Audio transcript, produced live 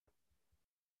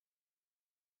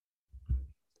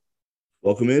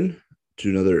Welcome in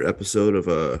to another episode of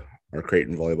our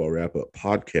Creighton Volleyball Wrap Up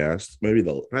podcast. Probably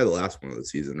the last one of the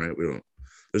season, right?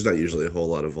 There's not usually a whole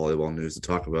lot of volleyball news to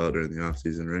talk about during the off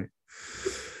season, right?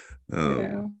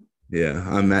 Yeah. Yeah,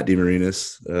 I'm Matt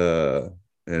DeMarinis,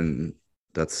 and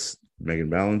that's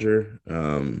Megan Ballenger.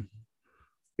 I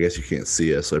guess you can't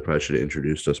see us, so I probably should have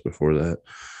introduced us before that.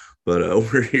 But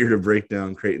we're here to break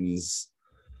down Creighton's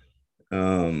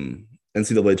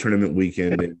NCAA tournament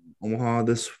weekend in Omaha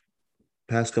this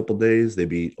past couple days. They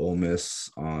beat Ole Miss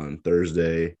on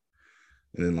Thursday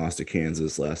and then lost to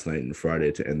Kansas last night and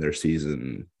Friday to end their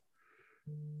season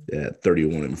at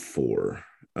 31-4.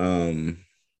 I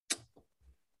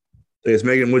guess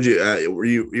Megan, would you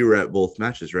you were at both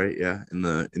matches, right? Yeah, in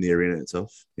the arena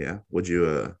itself. Yeah. Would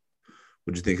you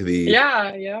think of the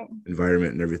Yeah.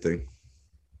 environment and everything?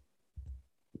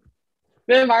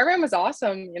 The environment was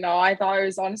awesome. I thought it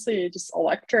was honestly just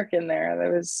electric in there.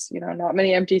 There was, not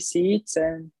many empty seats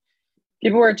and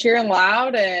people were cheering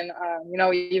loud. And,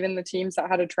 even the teams that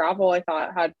had to travel, I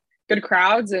thought had good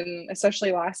crowds. And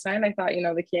especially last night, I thought,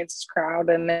 the Kansas crowd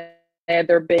and they had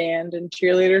their band and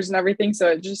cheerleaders and everything. So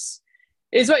it just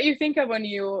is what you think of when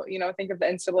you think of the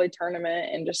NCAA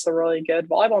tournament and just a really good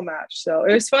volleyball match. So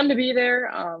it was fun to be there.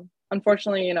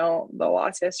 Unfortunately, the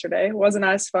loss yesterday wasn't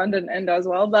as fun, didn't end as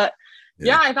well, but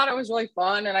Yeah. yeah, I thought it was really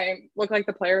fun, and I looked like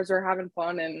the players were having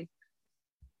fun and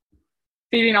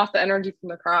feeding off the energy from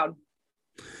the crowd.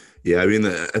 Yeah, I mean,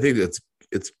 I think it's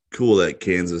cool that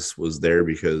Kansas was there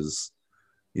because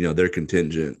their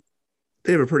contingent,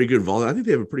 they have a pretty good volley. I think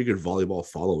they have a pretty good volleyball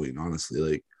following, honestly.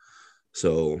 Like,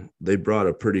 so they brought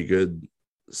a pretty good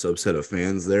subset of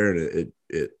fans there, and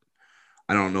it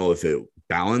I don't know if it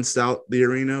balanced out the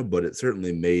arena, but it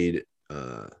certainly made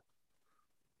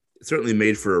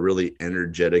for a really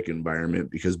energetic environment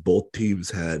because both teams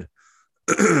had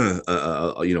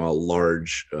a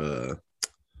large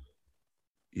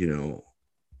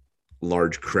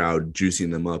crowd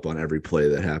juicing them up on every play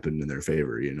that happened in their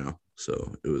favor.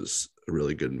 So it was a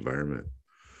really good environment.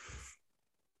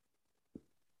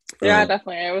 Yeah, Um,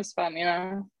 definitely, it was fun.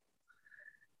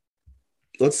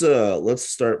 let's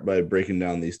start by breaking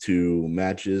down these two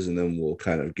matches, and then we'll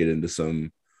kind of get into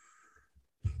some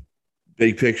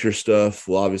big picture stuff.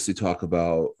 We'll obviously talk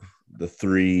about the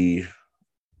three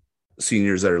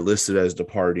seniors that are listed as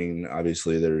departing.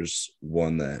 Obviously, there's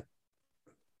one that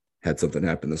had something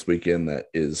happen this weekend that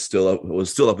was still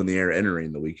up in the air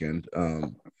entering the weekend.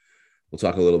 We'll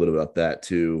talk a little bit about that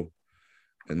too,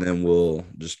 and then we'll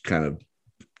just kind of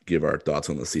give our thoughts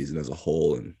on the season as a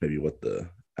whole and maybe what the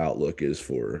outlook is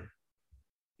for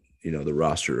the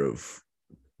roster of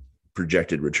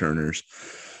projected returners.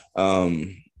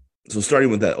 So starting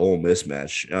with that Ole Miss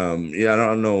match, I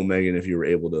don't know, Megan, if you were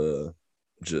able to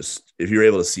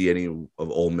see any of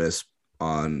Ole Miss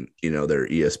on their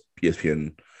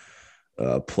ESPN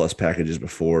plus packages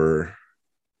before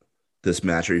this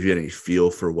match, or if you had any feel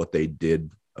for what they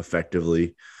did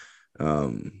effectively.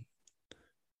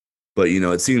 But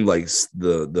it seemed like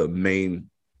the main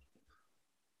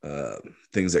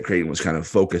things that Creighton was kind of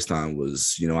focused on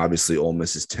was, obviously Ole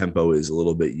Miss's tempo is a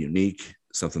little bit unique,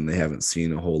 something they haven't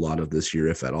seen a whole lot of this year,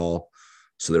 if at all.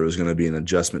 So there was going to be an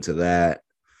adjustment to that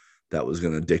was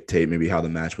going to dictate maybe how the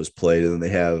match was played. And then they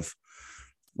have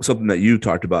something that you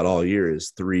talked about all year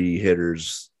is three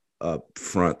hitters up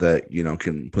front that,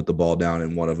 can put the ball down,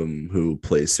 and one of them who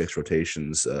plays six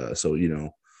rotations. So,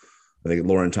 I think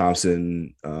Lauren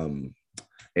Thompson,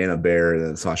 Anna Bear, and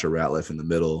then Sasha Ratliff in the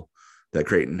middle that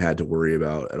Creighton had to worry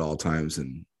about at all times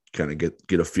and kind of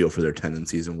get a feel for their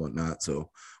tendencies and whatnot. So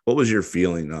what was your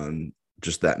feeling on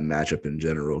just that matchup in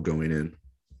general going in?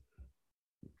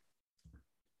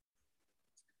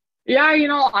 Yeah,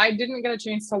 I didn't get a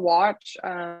chance to watch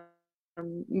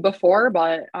before,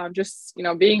 but just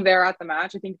being there at the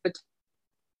match, I think the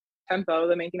tempo,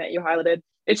 the main thing that you highlighted,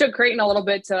 it took Creighton a little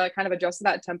bit to kind of adjust to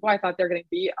that tempo. I thought they're going to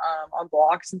be on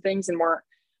blocks and things, and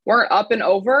weren't up and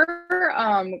over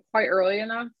quite early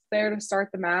enough there to start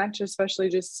the match, especially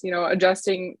just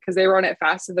adjusting because they run it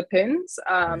fast to the pins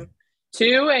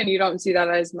too, and you don't see that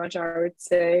as much, I would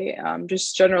say,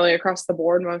 just generally across the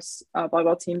board, most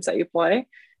volleyball teams that you play.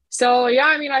 So yeah,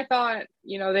 I mean, I thought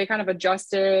they kind of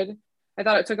adjusted. I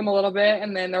thought it took them a little bit,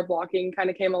 and then their blocking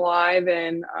kind of came alive,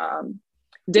 and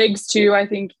Diggs too, I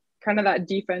think, kind of that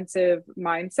defensive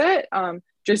mindset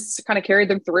just kind of carried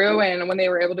them through. And when they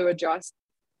were able to adjust,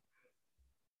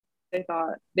 they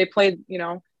thought they played,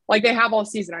 like they have all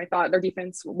season. I thought their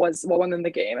defense was what won them the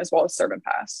game, as well as serve and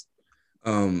pass.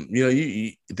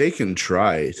 They can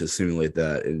try to simulate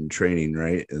that in training,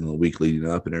 right, in the week leading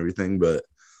up and everything, but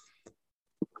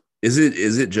Is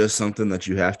it just something that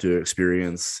you have to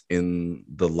experience in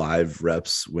the live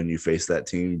reps when you face that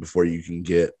team before you can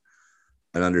get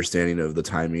an understanding of the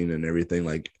timing and everything?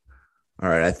 Like, all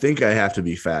right, I think I have to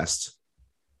be fast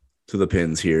to the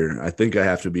pins here. I think I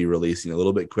have to be releasing a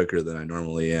little bit quicker than I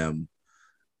normally am.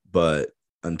 But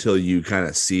until you kind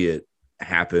of see it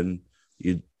happen,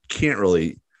 you can't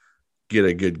really get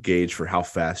a good gauge for how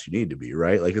fast you need to be,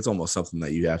 right? Like, it's almost something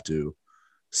that you have to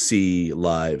see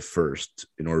live first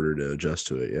in order to adjust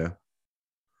to it. Yeah.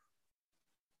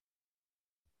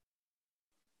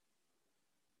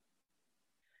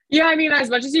 Yeah, I mean, as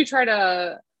much as you try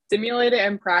to simulate it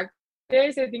in practice,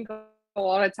 I think a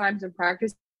lot of times in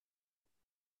practice,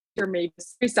 you're maybe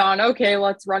based on, okay,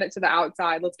 let's run it to the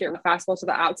outside. Let's get fastball to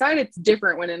the outside. It's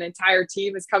different when an entire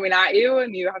team is coming at you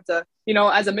and you have to,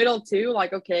 as a middle too,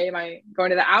 like, okay, am I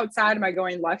going to the outside? Am I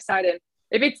going left side? And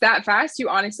if it's that fast, you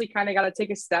honestly kind of got to take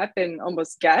a step and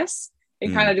almost guess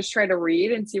and kind of just try to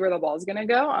read and see where the ball is going to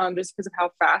go, just because of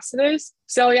how fast it is.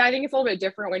 So yeah, I think it's a little bit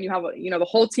different when you have, the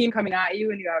whole team coming at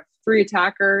you and you have 3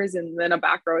 attackers and then a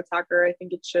back row attacker. I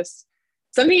think it's just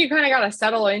something you kind of got to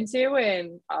settle into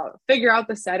and figure out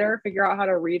the setter, figure out how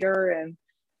to read her, and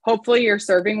hopefully you're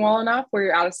serving well enough where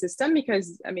you're out of system,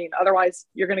 because I mean, otherwise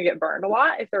you're going to get burned a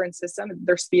lot. If they're in system,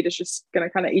 their speed is just going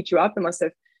to kind of eat you up, unless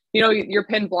if, your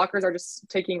pin blockers are just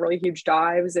taking really huge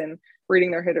dives and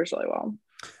reading their hitters really well.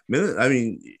 I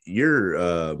mean,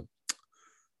 your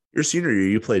senior year,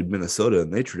 you played Minnesota,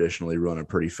 and they traditionally run a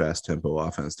pretty fast tempo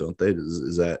offense, don't they?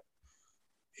 Is that,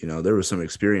 there was some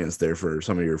experience there for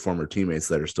some of your former teammates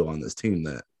that are still on this team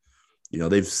that,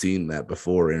 they've seen that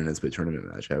before in an NCAA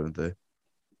tournament match, haven't they?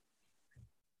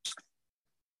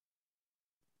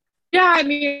 Yeah, I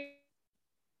mean,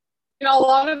 a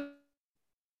lot of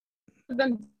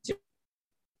them do,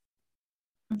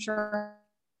 I'm sure.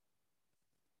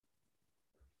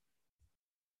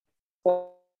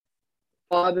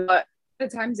 But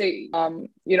at times they,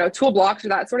 tool blocks or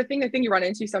that sort of thing. The thing you run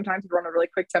into sometimes to run a really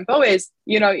quick tempo is,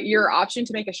 your option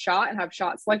to make a shot and have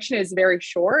shot selection is very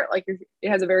short. Like it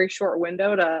has a very short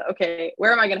window to, okay,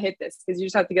 where am I going to hit this? Because you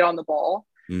just have to get on the ball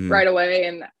right away.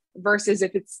 And versus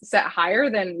if it's set higher,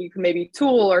 then you can maybe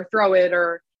tool or throw it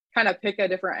or kind of pick a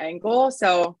different angle.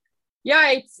 So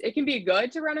yeah, it can be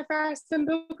good to run a fast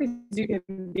tempo because you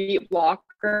can beat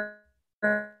blockers.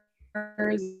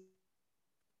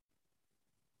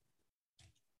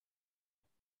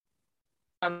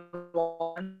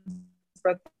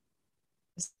 But at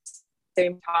the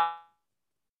same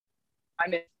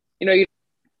time, you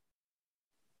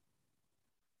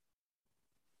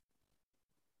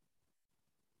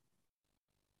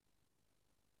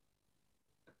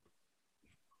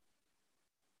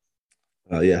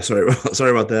Yeah, sorry,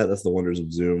 sorry about that. That's the wonders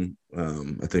of Zoom.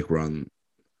 I think we're on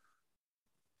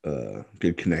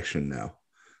good connection now.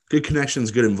 Good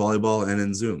connection's good in volleyball and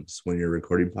in Zooms when you're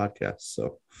recording podcasts.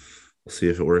 So we'll see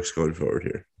if it works going forward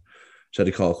here. Just had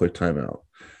to call a quick timeout.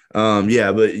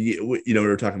 Yeah, but we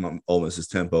were talking about Ole Miss's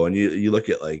tempo, and you look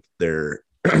at like their.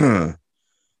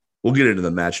 We'll get into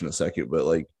the match in a second, but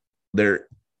like their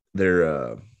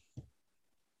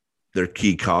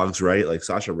key cogs, right? Like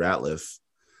Sasha Ratliff,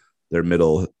 their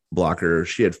middle blocker,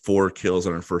 she had 4 kills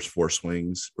on her first 4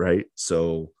 swings, right?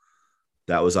 So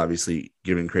that was obviously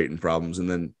giving Creighton problems. And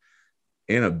then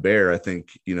Anna Bear, I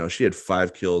think, she had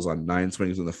 5 kills on 9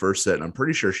 swings in the first set. And I'm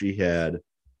pretty sure she had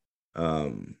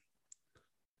 3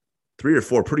 or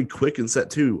 4 pretty quick in set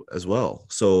 2 as well.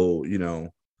 So,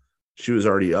 she was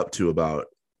already up to about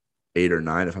 8 or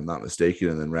 9, if I'm not mistaken.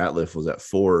 And then Ratliff was at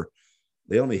 4.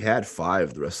 They only had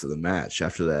 5 the rest of the match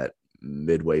after that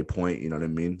midway point. You know what I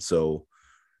mean? So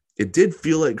it did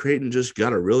feel like Creighton just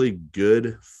got a really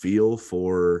good feel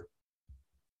for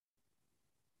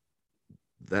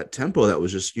that tempo that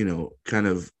was just, kind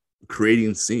of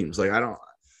creating seams. Like,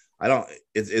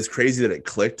 it's crazy that it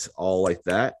clicked all like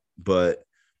that, but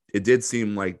it did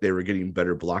seem like they were getting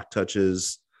better block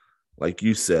touches. Like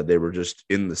you said, they were just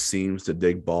in the seams to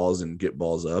dig balls and get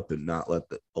balls up and not let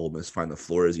the Ole Miss find the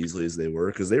floor as easily as they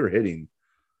were, because they were hitting,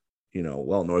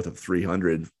 well north of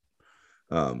 300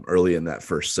 early in that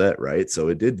first set, right? So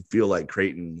it did feel like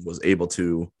Creighton was able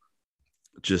to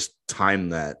just time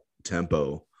that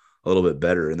tempo a little bit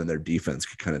better, and then their defense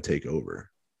could kind of take over.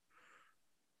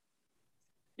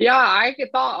 Yeah, I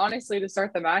thought honestly to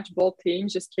start the match, both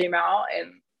teams just came out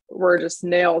and were just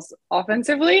nails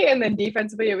offensively, and then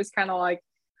defensively it was kind of like,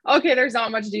 okay, there's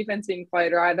not much defense being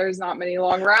played, right? There's not many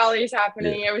long rallies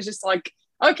happening. Yeah. It was just like,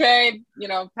 okay,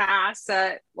 pass,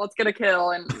 set, let's get a kill.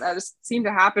 And that just seemed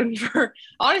to happen for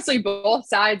honestly both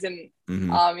sides. And,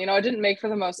 it didn't make for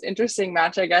the most interesting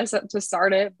match, I guess, to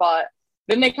start it. But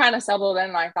then they kind of settled in,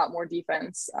 and I thought more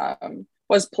defense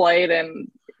was played, and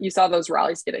you saw those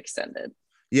rallies get extended.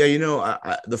 Yeah,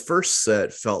 the first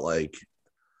set felt like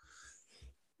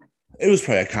it was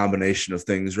probably a combination of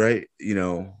things, right?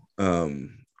 You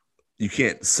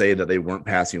can't say that they weren't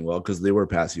passing well because they were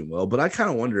passing well, but I kind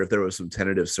of wonder if there was some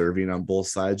tentative serving on both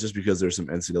sides just because there's some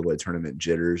NCAA tournament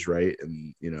jitters, right?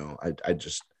 And,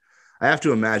 I have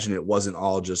to imagine it wasn't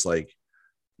all just like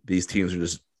these teams are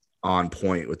just on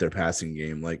point with their passing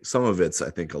game. Like some of it's,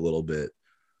 I think, a little bit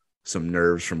some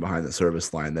nerves from behind the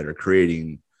service line that are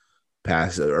creating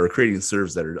passes or creating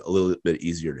serves that are a little bit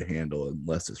easier to handle and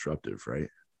less disruptive, right?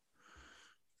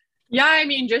 Yeah, I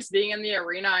mean, just being in the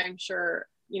arena, I'm sure,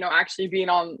 actually being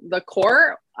on the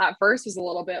court at first was a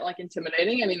little bit like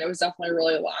intimidating. I mean, it was definitely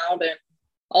really loud and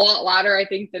a lot louder, I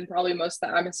think, than probably most of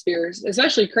the atmospheres,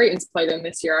 especially Creighton's played in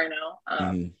this year, I know.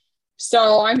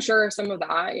 So I'm sure some of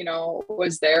that,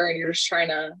 was there, and you're just trying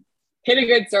to hit a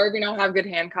good serve, have good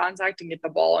hand contact and get the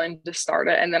ball in to start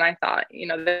it. And then I thought,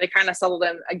 they kind of settled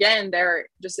in again. They're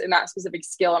just in that specific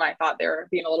skill. And I thought they were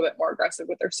being a little bit more aggressive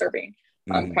with their serving,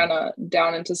 kind of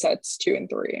down into sets 2 and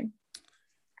 3.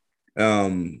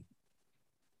 And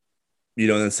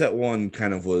then set 1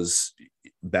 kind of was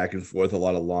back and forth, a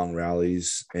lot of long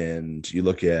rallies. And you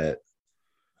look at,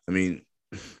 I mean,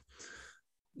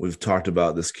 we've talked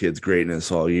about this kid's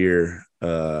greatness all year.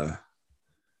 And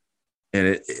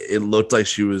it looked like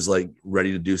she was like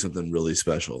ready to do something really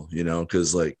special,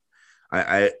 because like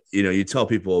I you tell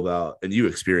people about, and you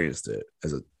experienced it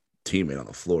as a teammate on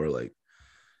the floor, like,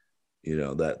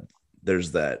 that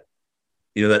there's that,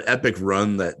 that epic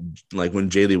run that like when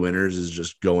Jaela Winters is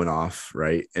just going off,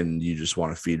 right? And you just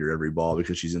want to feed her every ball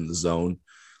because she's in the zone.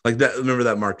 Like that, remember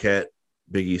that Marquette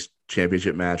Big East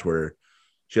championship match where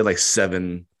she had like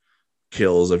 7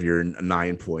 kills of your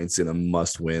 9 points in a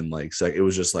must-win. Like it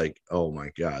was just like, oh my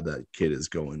God, that kid is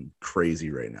going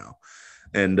crazy right now.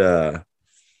 And it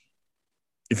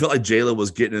felt like Jaela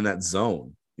was getting in that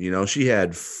zone. She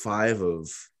had 5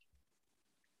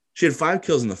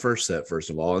 kills in the first set, first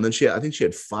of all, and then I think she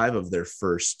had 5 of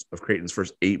Creighton's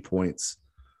first 8 points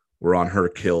were on her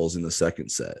kills in the second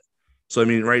set. So I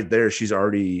mean, right there, I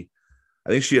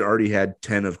think she had already had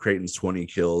 10 of Creighton's 20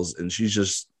 kills, and she's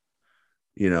just,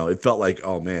 it felt like,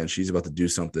 oh man, she's about to do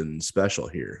something special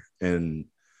here. And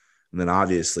then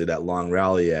obviously that long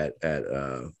rally at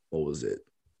what was it,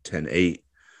 10-8,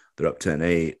 they're up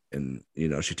 10-8, and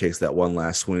she takes that one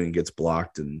last swing and gets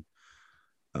blocked, and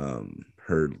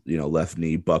her left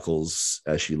knee buckles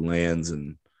as she lands.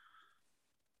 And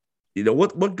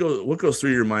what goes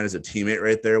through your mind as a teammate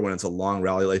right there when it's a long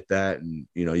rally like that, and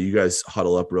you guys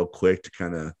huddle up real quick to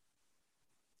kind of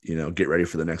get ready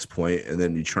for the next point, and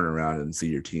then you turn around and see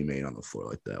your teammate on the floor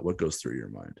like that. What goes through your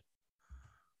mind?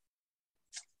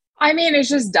 I mean, it's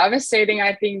just devastating.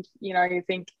 I think, you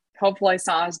think hopefully it's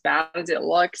not as bad as it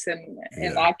looks. And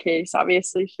in that case,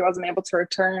 obviously she wasn't able to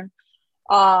return.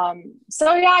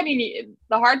 So yeah, I mean,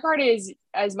 the hard part is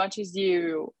as much as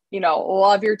you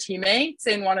love your teammates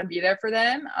and want to be there for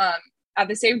them, at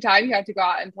the same time, you have to go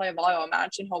out and play a volleyball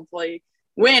match and hopefully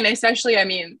win. Especially, I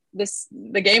mean,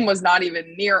 the game was not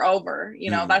even near over,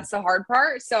 that's the hard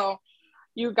part. So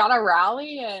you got to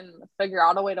rally and figure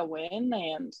out a way to win.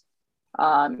 And,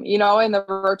 in the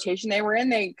rotation they were in,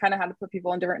 they kind of had to put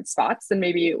people in different spots than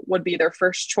maybe would be their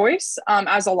first choice,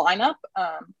 as a lineup.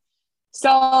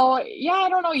 So yeah, I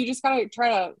don't know. You just got to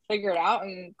try to figure it out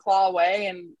and claw away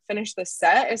and finish the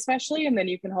set, especially. And then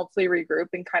you can hopefully regroup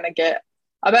and kind of get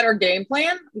a better game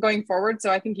plan going forward. So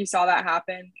I think you saw that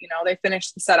happen. They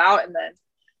finished the set out, and then,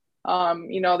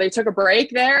 they took a break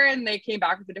there and they came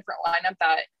back with a different lineup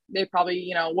that they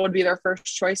probably, would be their first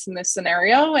choice in this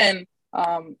scenario. And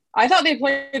I thought they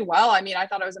played well. I mean, I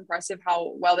thought it was impressive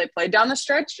how well they played down the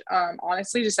stretch.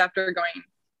 Honestly, just after going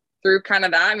through kind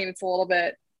of that, I mean, it's a little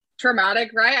bit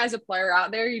traumatic, right? As a player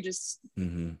out there, you just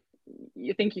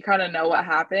you think you kind of know what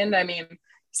happened. I mean,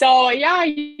 so yeah,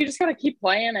 you just got to keep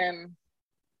playing. And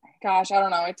gosh, I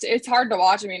don't know, it's hard to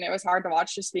watch. I mean, it was hard to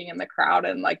watch just being in the crowd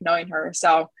and like knowing her.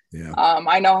 So yeah,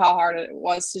 I know how hard it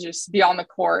was to just be on the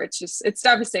court. It's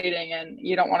devastating, and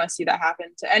you don't want to see that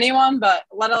happen to anyone, but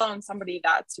let alone somebody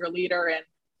that's your leader and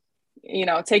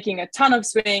taking a ton of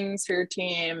swings for your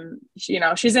team.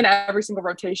 She's in every single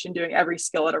rotation doing every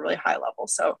skill at a really high level.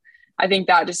 So I think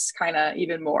that just kind of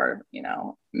even more,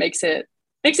 makes it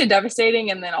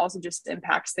devastating, and then also just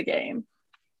impacts the game.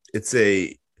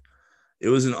 It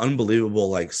was an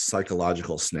unbelievable like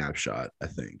psychological snapshot, I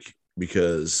think,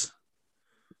 because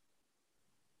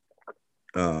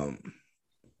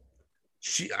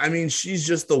she's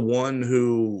just the one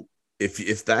who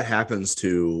if that happens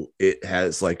to, it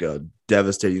has like a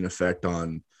devastating effect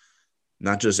on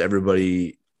not just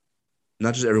everybody,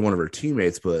 not just every one of her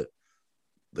teammates, but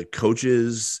the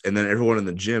coaches, and then everyone in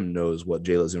the gym knows what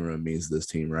Jaela Zimmerman means to this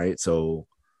team, right? So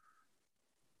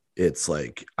it's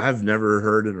like I've never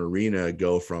heard an arena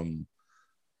go from,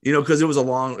 because it was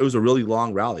a really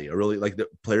long rally. Like the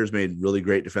players made really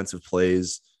great defensive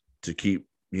plays to keep,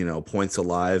 points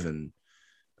alive. And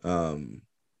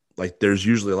like there's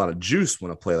usually a lot of juice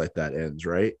when a play like that ends,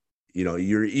 right?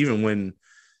 You're even when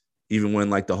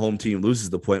like the home team loses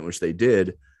the point, which they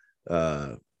did,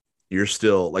 you're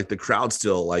still like the crowd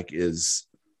still like is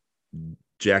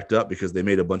jacked up because they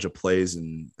made a bunch of plays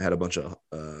and had a bunch of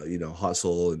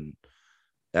hustle and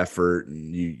effort,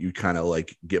 and you kind of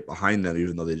like get behind them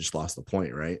even though they just lost the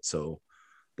point, right? So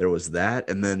there was that,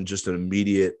 and then just an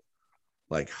immediate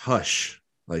like hush,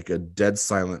 like a dead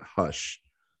silent hush,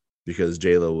 because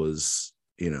Jaela was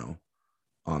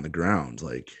on the ground.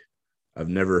 Like I've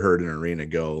never heard an arena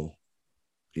go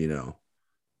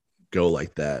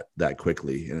like that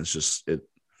quickly. And it's just it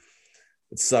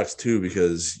sucks too,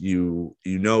 because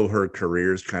her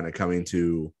career's kind of coming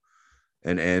to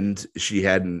an end. She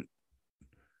hadn't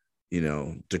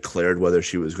declared whether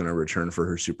she was going to return for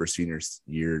her super senior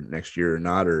year next year or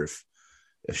not, or if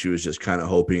she was just kind of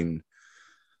hoping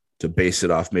to base it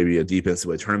off maybe a deep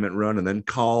NCAA tournament run and then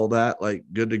call that like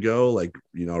good to go, like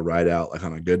ride out like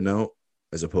on a good note,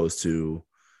 as opposed to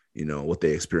what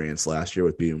they experienced last year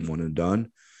with being one and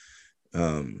done.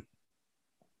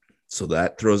 So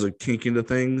that throws a kink into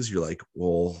things. You're like,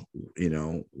 well,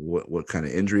 what kind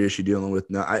of injury is she dealing with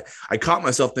now? I caught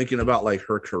myself thinking about like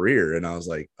her career, and I was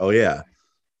like, oh yeah,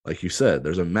 like you said,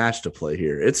 there's a match to play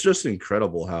here. It's just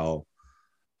incredible how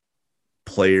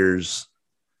players,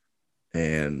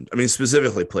 and I mean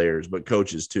specifically players, but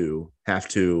coaches too, have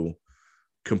to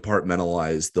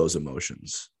compartmentalize those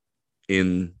emotions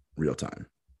in real time.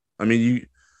 I mean,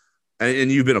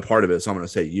 you've been a part of it, so I'm going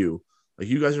to say you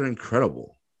guys are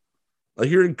incredible. Like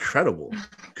you're incredible,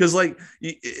 because like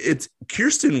it's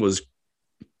Kirsten was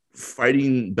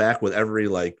fighting back with every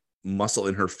like muscle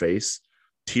in her face,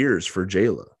 tears for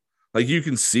Jaela. Like you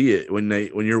can see it when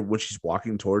she's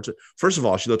walking towards it. First of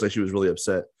all, she looked like she was really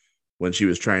upset when she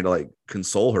was trying to like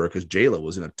console her, because Jaela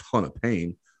was in a ton of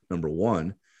pain. Number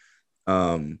one.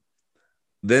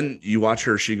 Then you watch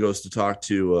her. She goes to talk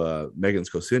to Megan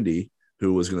Skosindi,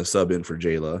 who was going to sub in for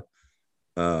Jaela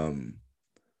the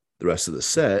rest of the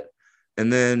set.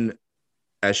 And then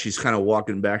as she's kind of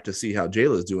walking back to see how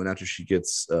Jaela's doing after she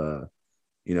gets, after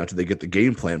they get the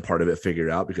game plan part of it figured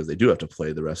out, because they do have to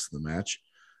play the rest of the match,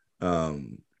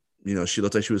 she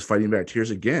looked like she was fighting back tears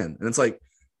again. And it's like,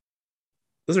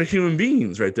 those are human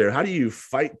beings right there. How do you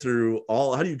fight through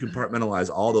how do you compartmentalize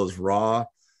all those raw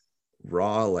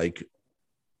like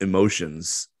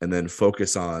emotions and then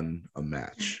focus on a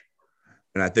match?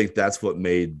 And I think that's what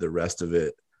made the rest of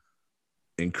it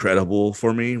incredible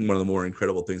for me. One of the more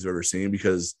incredible things I've ever seen,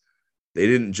 because they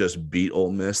didn't just beat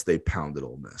Ole Miss, they pounded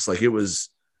Ole Miss. Like it was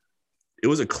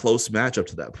a close match up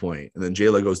to that point. And then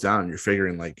Jaela goes down and you're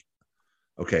figuring like,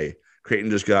 okay, Creighton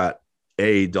just got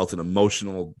dealt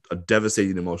a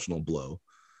devastating emotional blow.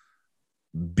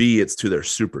 B, it's to their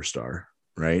superstar,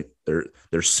 right?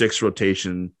 Their sixth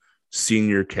rotation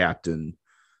senior captain.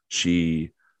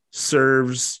 She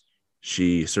serves,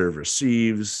 she serve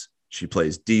receives, she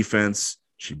plays defense,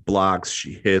 she blocks,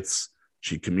 she hits,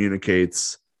 she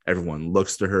communicates. Everyone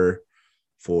looks to her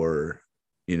for,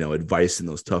 advice in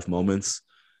those tough moments.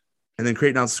 And then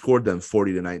Creighton outscored them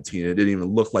 40-19. It didn't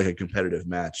even look like a competitive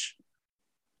match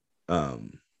the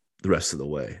rest of the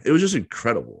way. It was just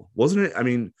incredible, wasn't it? I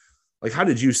mean, like, how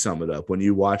did you sum it up when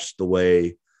you watched the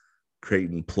way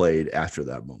Creighton played after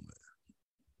that moment?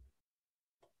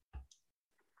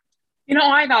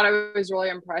 I thought it was really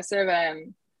impressive.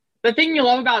 And the thing you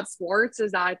love about sports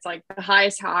is that it's like the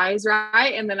highest highs,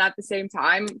 right? And then at the same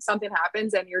time, something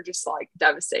happens and you're just like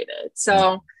devastated.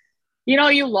 So,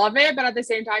 you love it, but at the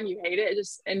same time, you hate it.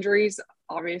 Just injuries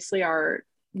obviously are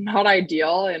not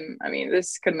ideal. And I mean,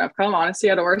 this couldn't have come honestly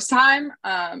at a worse time.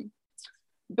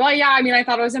 But yeah, I mean, I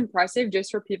thought it was impressive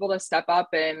just for people to step up,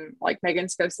 and like Megan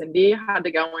Skosindi had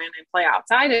to go in and play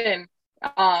outside. And,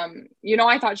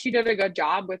 I thought she did a good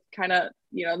job with kind of,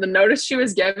 the notice she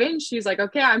was given. She's like,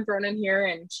 okay, I'm thrown in here.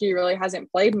 And she really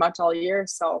hasn't played much all year.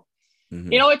 So,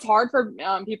 it's hard for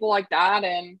people like that.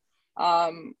 And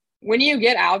when you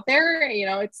get out there,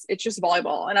 it's just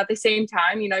volleyball. And at the same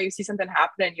time, you see something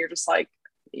happen and you're just like,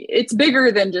 it's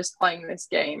bigger than just playing this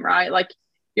game, right? Like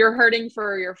you're hurting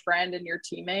for your friend and your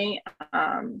teammate.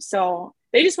 So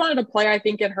they just wanted to play, I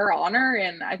think, in her honor.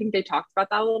 And I think they talked about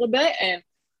that a little bit. And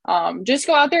just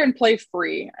go out there and play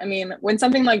free. I mean, when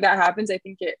something like that happens, I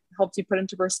think it helps you put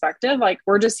into perspective. Like,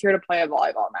 we're just here to play a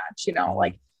volleyball match, you know,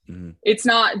 like it's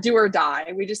not do or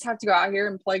die. We just have to go out here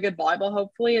and play good volleyball,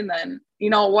 hopefully. And then, you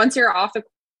know, once you're off the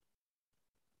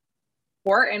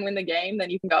court and win the game, then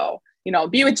you can go, you know,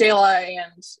 be with Jaela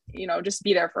and, you know, just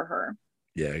be there for her.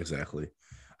 Yeah, exactly.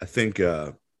 I think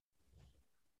you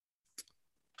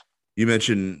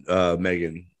mentioned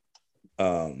Megan.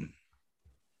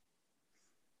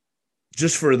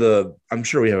 Just for I'm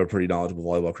sure we have a pretty knowledgeable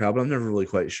volleyball crowd, but I'm never really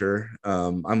quite sure.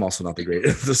 I'm also not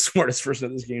the smartest person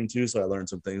at this game too, so I learned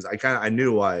some things. I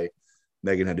knew why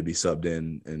Megan had to be subbed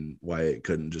in and why it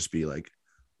couldn't just be like,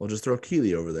 well, just throw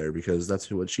Keely over there because that's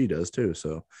what she does too.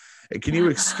 So, can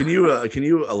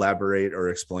you elaborate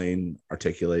or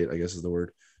articulate, I guess is the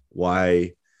word,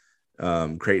 why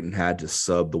Creighton had to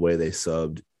sub the way they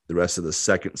subbed the rest of the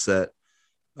second set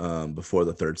before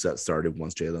the third set started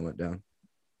once Jaela went down,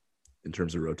 in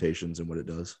terms of rotations and what it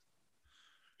does?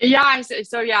 Yeah,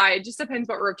 so yeah, it just depends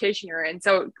what rotation you're in.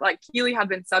 So like Keely had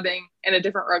been subbing in a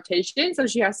different rotation, so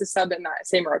she has to sub in that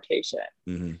same rotation.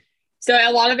 Mm-hmm. So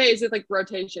a lot of it is with like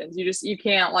rotations. You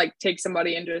can't like take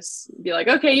somebody and just be like,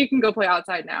 okay, you can go play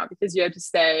outside now, because you have to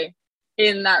stay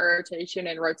in that rotation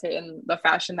and rotate in the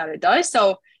fashion that it does.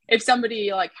 So if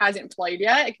somebody like hasn't played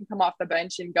yet, it can come off the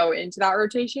bench and go into that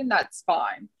rotation. That's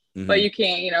fine. Mm-hmm. But you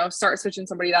can't, you know, start switching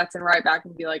somebody that's in right back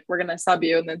and be like, we're going to sub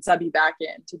you and then sub you back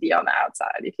in to be on the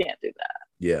outside. You can't do that.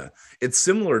 Yeah. It's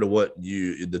similar to what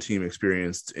the team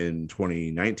experienced in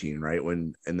 2019, right?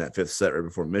 When in that fifth set right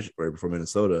before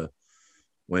Minnesota,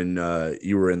 when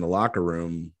you were in the locker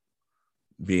room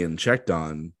being checked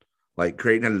on, like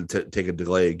Creighton had to take a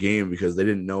delay of game because they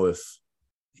didn't know if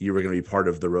you were going to be part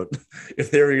of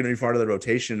if they were going to be part of the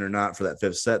rotation or not for that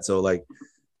fifth set. So like,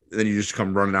 then you just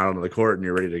come running out onto the court and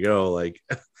you're ready to go. Like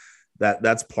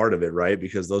that's part of it, right?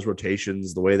 Because those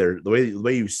rotations, the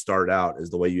way you start out is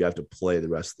the way you have to play the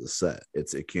rest of the set.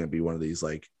 It can't be one of these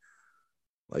like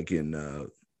in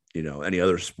you know, any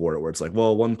other sport where it's like,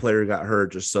 well, one player got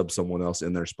hurt, just sub someone else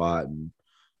in their spot and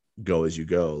go as you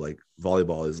go. Like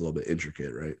volleyball is a little bit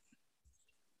intricate, right?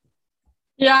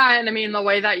 Yeah, and I mean the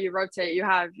way that you rotate, you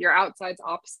have your outsides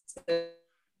opposite.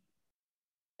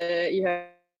 You have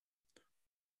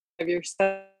your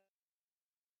setter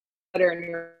and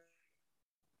your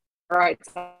right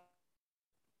side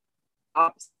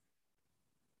opposite,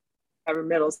 your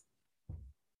middle.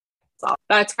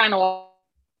 That's kind of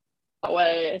that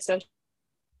way, especially,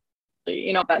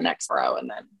 you know, that next row. And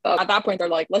then at that point, they're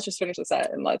like, let's just finish the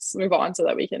set and let's move on so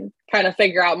that we can kind of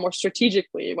figure out more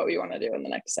strategically what we want to do in the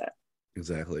next set.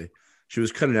 Exactly. She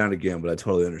was cutting out again, but I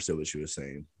totally understood what she was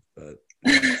saying. But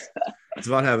it's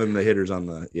about having the hitters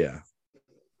on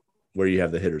where you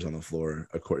have the hitters on the floor,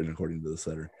 according to the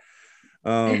setter.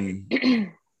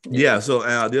 Yeah. So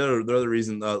the other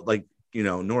reason, like, you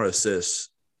know, Nora Sis,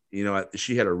 you know,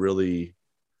 she had a really,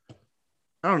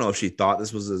 I don't know if she thought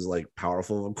this was as like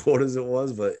powerful of a quote as it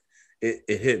was, but it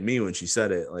hit me when she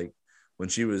said it. Like I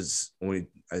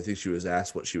think she was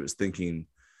asked what she was thinking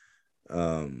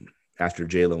after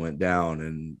Jaela went down,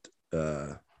 and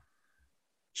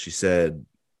she said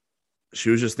she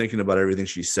was just thinking about everything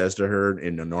she says to her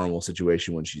in a normal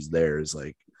situation when she's there. Is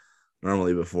like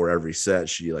normally before every set,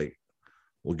 she like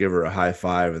will give her a high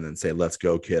five and then say, "Let's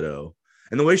go, kiddo."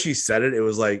 And the way she said it, it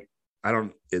was like,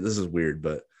 this is weird,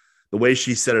 but the way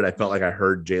she said it, I felt like I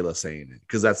heard Jaela saying it,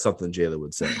 because that's something Jaela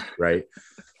would say, right?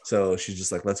 So she's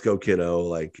just like, "Let's go, kiddo."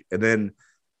 Like, and then,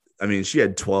 I mean, she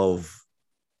had 12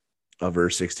 of her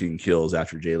 16 kills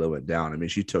after Jaela went down. I mean,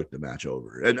 she took the match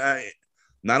over. And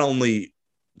not only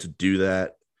to do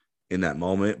that in that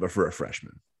moment, but for a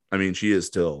freshman. I mean, she is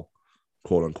still,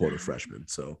 quote unquote, a freshman.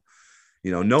 So,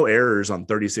 you know, no errors on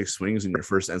 36 swings in your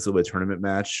first NCAA tournament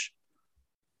match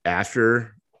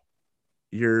after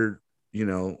your, you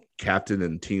know, captain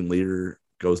and team leader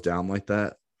goes down like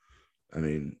that. I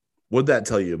mean, what'd that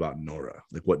tell you about Nora?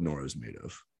 Like what Nora is made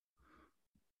of?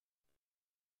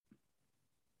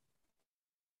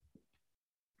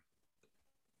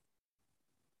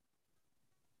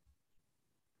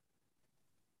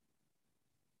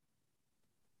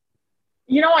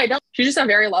 You know, I don't. She's just a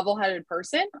very level-headed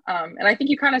person, and I think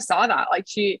you kind of saw that. Like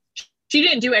she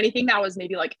didn't do anything that was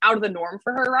maybe like out of the norm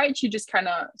for her, right? She just kind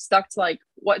of stuck to like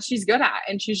what she's good at,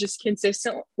 and she's just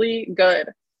consistently good.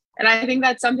 And I think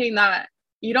that's something that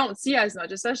you don't see as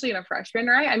much, especially in a freshman,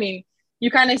 right? I mean, you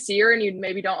kind of see her and you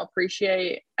maybe don't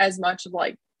appreciate as much of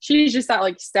like she's just that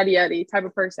like steady Eddie type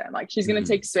of person. Like she's gonna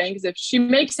take swings. If she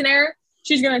makes an error,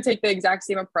 she's gonna take the exact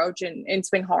same approach and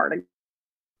swing hard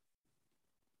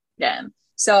again.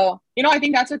 So, I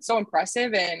think that's what's so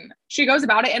impressive. And she goes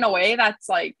about it in a way that's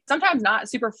like sometimes not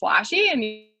super flashy. And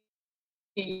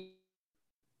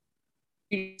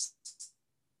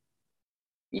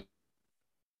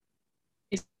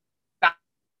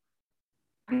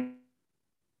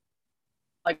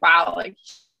like, wow, like,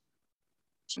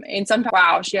 and sometimes,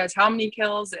 wow, she has how many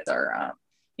kills, or,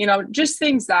 just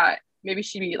things that maybe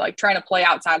she'd be like trying to play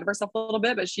outside of herself a little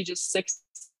bit, but she just sticks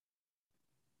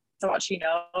to what she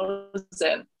knows.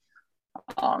 And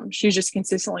she's just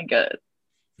consistently good.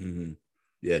 Mm-hmm.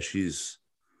 Yeah, she's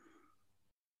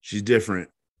different.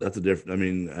 That's a different. I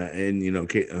mean,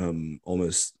 and Ole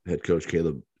Miss head coach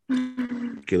Caleb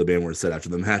Banward said after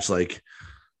the match, like,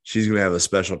 she's gonna have a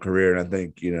special career, and I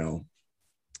think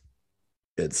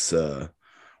it's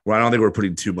well, I don't think we're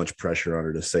putting too much pressure on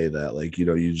her to say that. Like,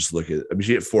 you just look at. I mean,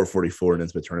 she hit 444 in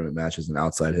NCAA tournament matches, an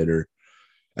outside hitter,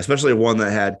 especially one that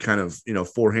had kind of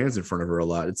four hands in front of her a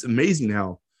lot. It's amazing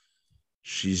how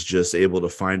she's just able to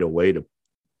find a way to,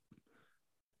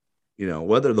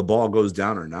 whether the ball goes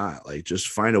down or not, like, just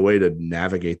find a way to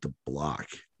navigate the block.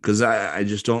 Because I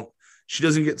just don't. She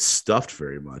doesn't get stuffed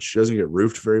very much. She doesn't get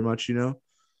roofed very much.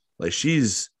 Like,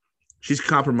 she's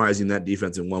compromising that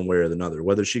defense in one way or another.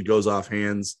 Whether she goes off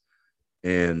hands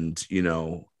and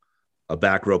a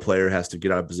back row player has to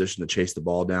get out of position to chase the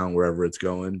ball down wherever it's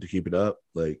going to keep it up.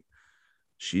 Like,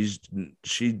 she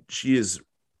is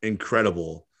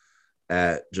incredible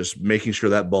at just making sure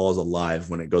that ball is alive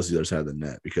when it goes to the other side of the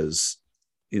net, because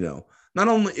not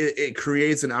only it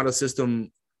creates an out of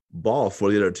system ball for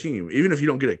the other team, even if you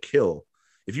don't get a kill,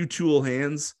 if you tool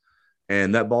hands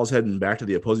and that ball's heading back to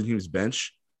the opposing team's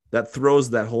bench, that throws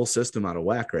that whole system out of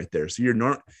whack right there. So you're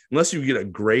not, unless you get a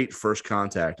great first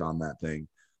contact on that thing,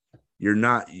 you're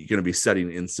not going to be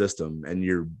setting in system, and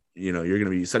you're going to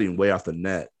be setting way off the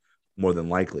net more than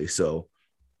likely. So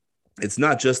it's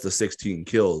not just the 16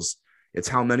 kills. It's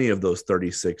how many of those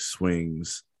 36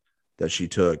 swings that she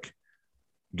took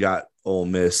got Ole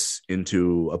Miss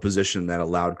into a position that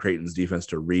allowed Creighton's defense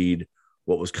to read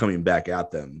what was coming back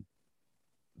at them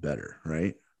better,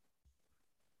 right?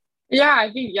 Yeah,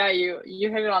 I think, you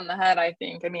hit it on the head, I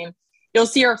think. I mean, you'll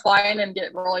see her fly in and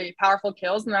get really powerful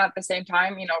kills, and then at the same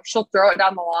time, she'll throw it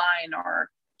down the line or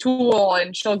tool,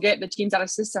 and she'll get the teams out of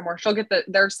system, or she'll get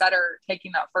their setter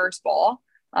taking that first ball.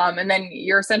 And then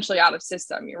you're essentially out of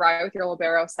system. You're right with your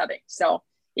libero setting. So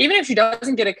even if she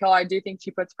doesn't get a kill, I do think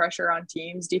she puts pressure on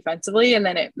teams defensively, and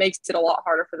then it makes it a lot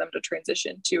harder for them to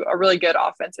transition to a really good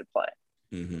offensive play.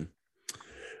 Mm-hmm.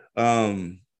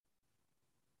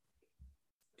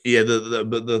 Yeah,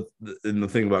 the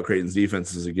thing about Creighton's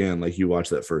defense is, again, like, you watch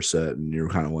that first set and you're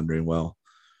kind of wondering, well,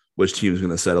 which team's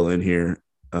going to settle in here?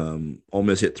 Ole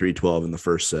Miss hit 312 in the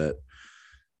first set,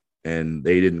 and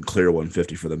they didn't clear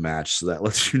 150 for the match, so that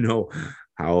lets you know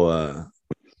how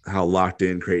locked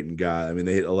in Creighton got. I mean,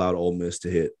 they allowed Ole Miss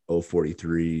to hit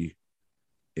 043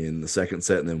 in the second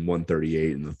set and then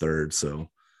 138 in the third. So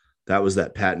that was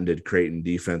that patented Creighton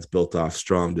defense built off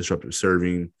strong disruptive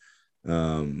serving.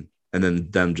 And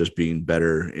then them just being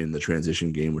better in the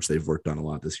transition game, which they've worked on a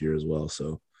lot this year as well.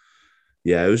 So,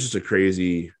 yeah, it was just a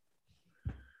crazy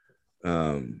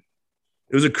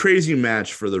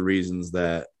match for the reasons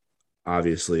that,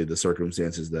 obviously, the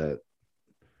circumstances that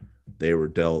they were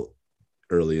dealt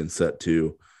early in set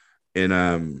two.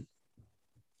 And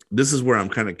this is where I'm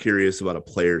kind of curious about a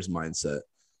player's mindset,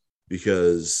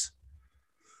 because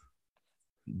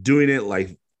doing it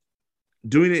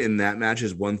in that match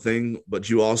is one thing, but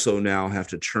you also now have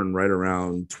to turn right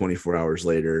around 24 hours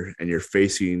later, and you're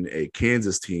facing a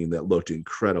Kansas team that looked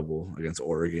incredible against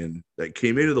Oregon, that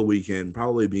came into the weekend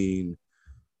probably being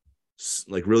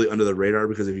like really under the radar,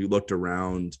 because if you looked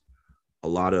around, a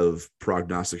lot of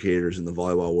prognosticators in the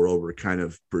volleyball world were kind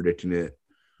of predicting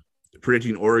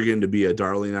Oregon to be a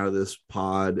darling out of this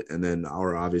pod, and then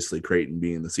obviously Creighton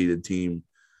being the seeded team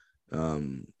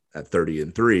at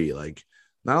 30-3. Like,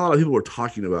 not a lot of people were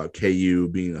talking about KU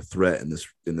being a threat in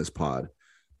this pod.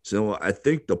 So I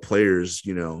think the players,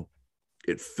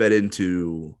 it fed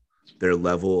into their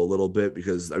level a little bit,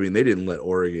 because, I mean, they didn't let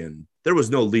Oregon. There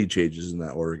was no lead changes in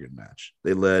that Oregon match.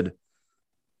 They led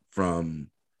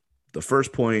from the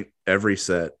first point every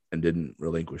set and didn't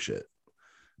relinquish it,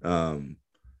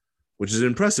 which is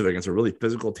impressive against a really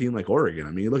physical team like Oregon.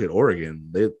 I mean, you look at Oregon,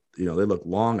 they look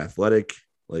long, athletic,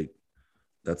 like,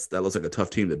 that looks like a tough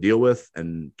team to deal with,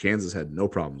 and Kansas had no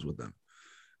problems with them.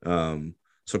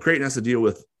 So Creighton has to deal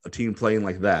with a team playing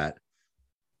like that.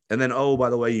 And then, oh, by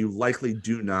the way, you likely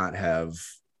do not have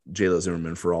Jaela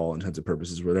Zimmerman for all intents and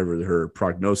purposes, whatever her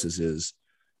prognosis is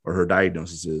or her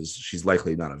diagnosis is, she's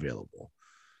likely not available.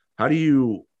 How do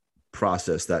you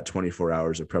process that 24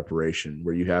 hours of preparation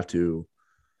where you have to,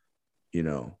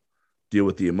 deal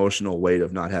with the emotional weight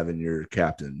of not having your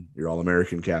captain, your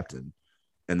All-American captain,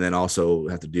 and then also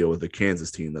have to deal with a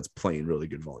Kansas team that's playing really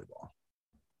good volleyball.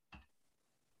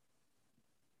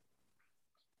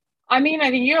 I mean, I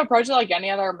think you approach it like any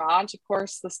other match. Of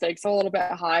course, the stakes are a little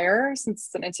bit higher since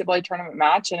it's an NCAA tournament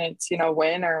match and it's,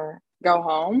 win or go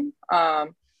home.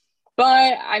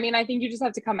 But I mean, I think you just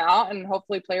have to come out and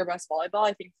hopefully play your best volleyball.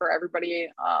 I think for everybody,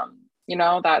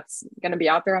 that's going to be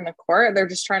out there on the court, they're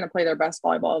just trying to play their best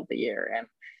volleyball of the year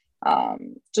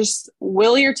and just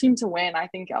will your team to win. I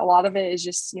think a lot of it is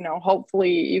just,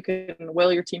 hopefully you can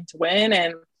will your team to win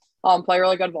and play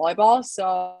really good volleyball.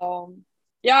 So,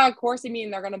 yeah, of course, I mean,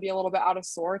 they're going to be a little bit out of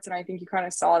sorts. And I think you kind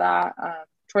of saw that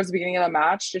towards the beginning of the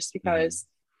match just because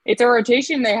it's a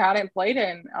rotation they hadn't played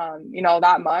in,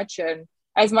 that much. And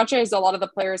as much as a lot of the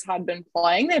players had been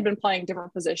playing, they've been playing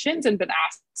different positions and been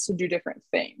asked to do different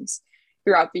things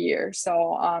throughout the year.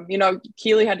 So,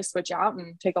 Keely had to switch out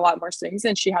and take a lot more swings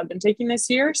than she had been taking this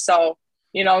year. So,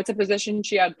 it's a position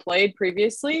she had played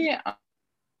previously.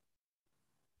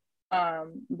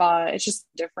 But it's just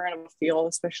different of a feel,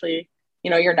 especially,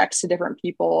 you're next to different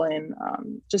people and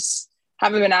just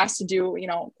haven't been asked to do,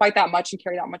 quite that much and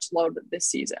carry that much load this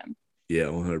season. Yeah,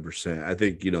 100%. I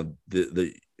think,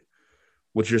 the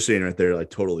what you're saying right there, like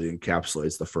totally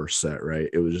encapsulates the first set, right?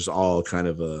 It was just all kind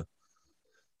of a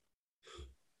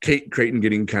Creighton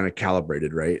getting kind of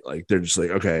calibrated, right? Like they're just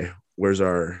like, okay, where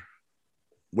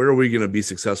are we going to be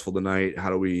successful tonight? How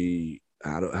do we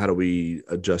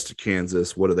adjust to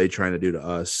Kansas? What are they trying to do to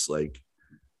us? Like,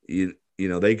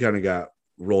 they kind of got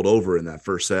rolled over in that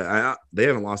first set. They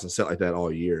haven't lost a set like that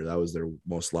all year. That was their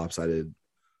most lopsided.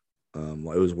 It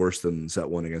was worse than set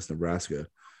one against Nebraska.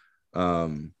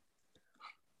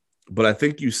 But I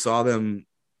think you saw them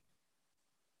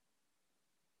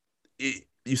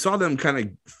kind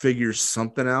of figure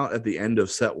something out at the end of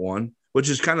set one, which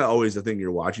is kind of always the thing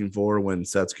you're watching for when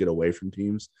sets get away from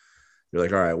teams. You're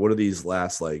like, all right, what are these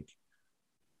last, like,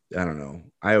 I don't know.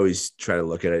 I always try to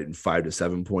look at it in 5 to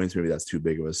 7 points. Maybe that's too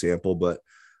big of a sample, but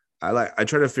I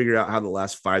try to figure out how the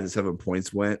last 5 to 7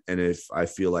 points went. And if I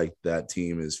feel like that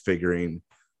team is figuring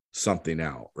something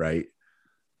out, right?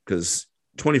 Because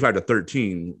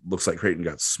 25-13 looks like Creighton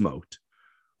got smoked,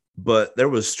 but there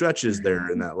was stretches there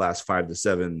in that last 5 to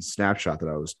 7 snapshot that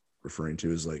I was referring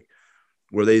to is like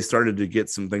where they started to get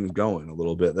some things going a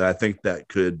little bit that I think that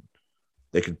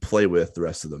they could play with the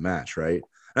rest of the match. Right.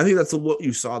 And I think that's what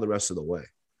you saw the rest of the way.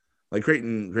 Like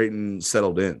Creighton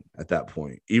settled in at that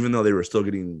point, even though they were still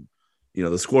getting,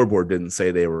 the scoreboard didn't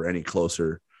say they were any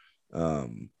closer.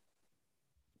 The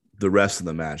rest of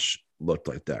the match looked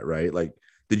like that. Right. Like,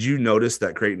 did you notice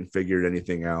that Creighton figured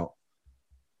anything out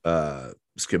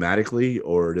schematically,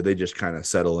 or did they just kind of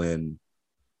settle in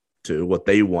to what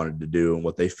they wanted to do and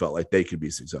what they felt like they could be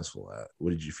successful at? What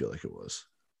did you feel like it was?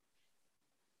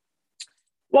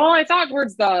 Well, I thought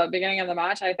towards the beginning of the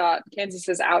match, I thought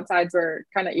Kansas's outsides were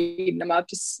kind of eating them up.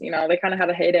 Just, they kind of had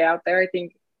a heyday out there. I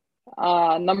think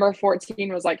number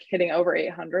 14 was like hitting over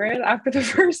 800 after the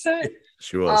first set.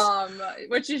 She was.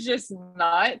 Which is just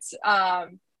nuts.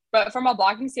 But from a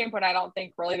blocking standpoint, I don't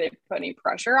think really they put any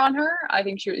pressure on her. I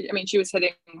think she was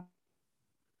hitting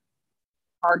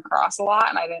hard cross a lot,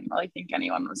 and I didn't really think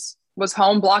anyone was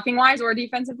home blocking wise or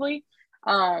defensively.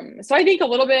 So I think a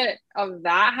little bit of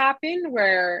that happened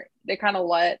where they kind of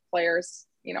let players,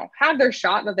 have their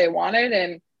shot that they wanted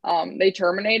and they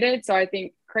terminated. So I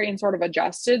think Creighton sort of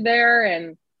adjusted there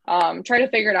and tried to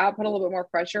figure it out, put a little bit more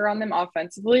pressure on them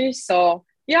offensively. So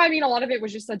yeah, I mean, a lot of it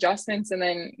was just adjustments, and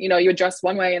then, you adjust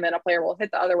one way and then a player will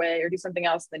hit the other way or do something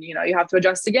else. Then, you have to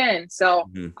adjust again. So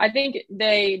I think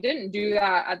they didn't do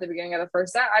that at the beginning of the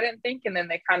first set, I didn't think. And then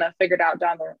they kind of figured out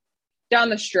down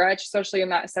the stretch, especially in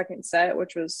that second set,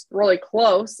 which was really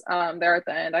close there at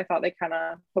the end. I thought they kind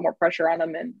of put more pressure on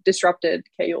them and disrupted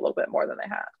KU a little bit more than they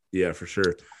had. Yeah, for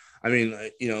sure. I mean,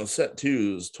 set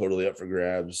 2 is totally up for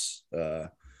grabs.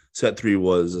 Set 3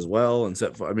 was as well, and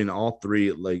set 4. I mean, all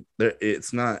three, like,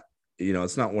 it's not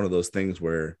one of those things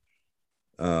where,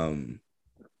 Kansas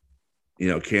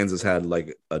had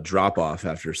like a drop off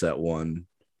after set 1,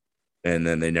 and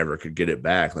then they never could get it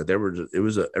back. Like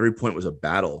every point was a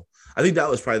battle. I think that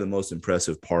was probably the most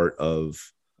impressive part of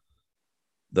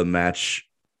the match,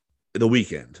 the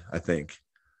weekend. I think,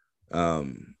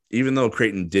 even though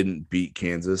Creighton didn't beat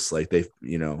Kansas, like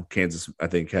Kansas, I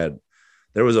think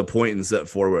there was a point in set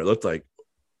 4 where it looked like,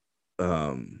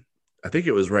 I think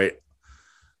it was right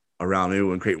around noon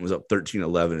when Creighton was up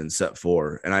 13-11 in set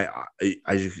 4. And I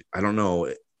don't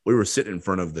know. We were sitting in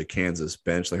front of the Kansas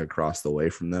bench, like across the way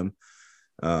from them.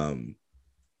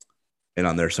 and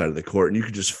on their side of the court. And you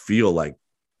could just feel like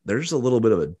there's a little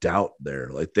bit of a doubt there.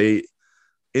 Like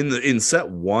in set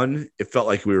one, it felt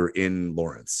like we were in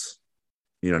Lawrence.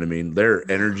 You know what I mean? Their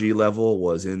energy level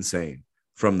was insane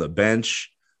from the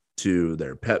bench to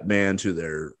their pep band to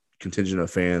their contingent of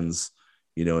fans,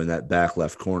 in that back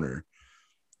left corner.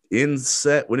 In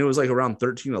set, when it was like around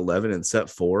 13-11 in set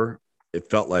four,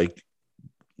 it felt like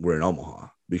we're in Omaha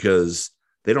because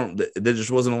there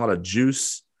just wasn't a lot of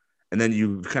juice. And then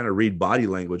you kind of read body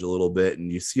language a little bit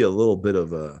and you see a little bit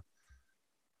of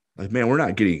like, man, we're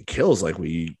not getting kills like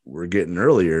we were getting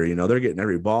earlier. They're getting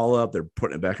every ball up. They're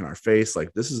putting it back in our face.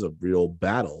 Like, this is a real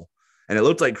battle. And it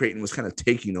looked like Creighton was kind of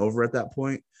taking over at that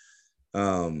point.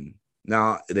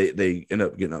 Now they end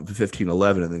up getting up to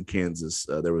 15-11, and then Kansas,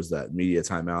 there was that media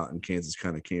timeout, and Kansas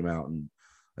kind of came out, and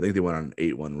I think they went on an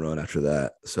 8-1 run after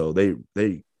that. So they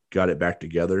got it back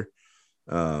together.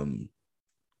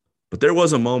 But there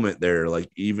was a moment there, like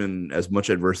even as much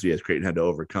adversity as Creighton had to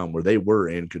overcome, where they were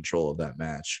in control of that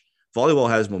match. Volleyball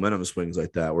has momentum swings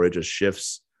like that, where it just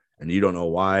shifts and you don't know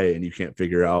why, and you can't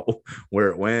figure out where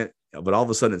it went. But all of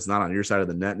a sudden, it's not on your side of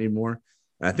the net anymore.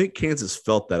 And I think Kansas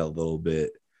felt that a little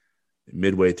bit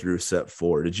midway through set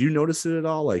four. Did you notice it at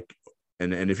all? Like,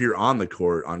 and if you're on the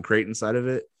court on Creighton side of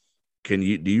it, do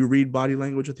you read body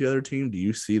language with the other team? Do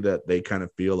you see that they kind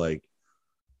of feel like,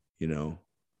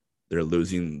 they're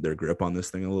losing their grip on this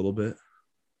thing a little bit?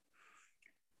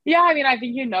 Yeah, I mean, I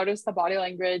think you notice the body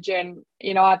language, and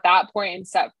at that point in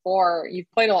set four,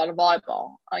 you've played a lot of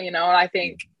volleyball, and I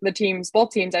think both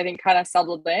teams, I think, kind of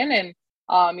settled in, and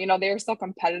they were still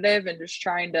competitive and just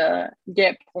trying to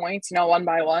get points, one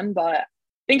by one. But I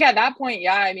think at that point,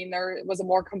 yeah, I mean, there was a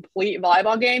more complete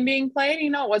volleyball game being played.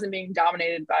 It wasn't being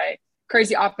dominated by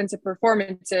crazy offensive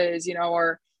performances,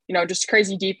 or just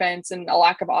crazy defense and a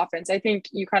lack of offense. I think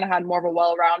you kind of had more of a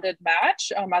well-rounded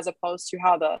match as opposed to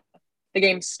how the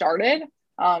game started.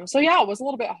 So yeah, it was a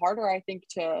little bit harder, I think,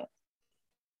 to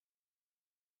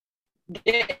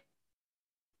get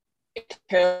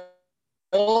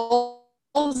kills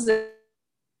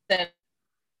and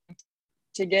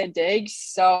to get digs.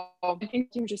 So I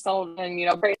think teams just settled and,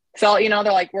 felt,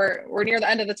 they're like, we're near the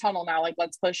end of the tunnel now. Like,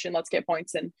 let's push and let's get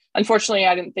points. And unfortunately,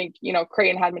 I didn't think,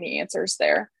 Creighton had many answers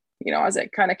there, as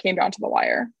it kind of came down to the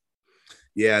wire.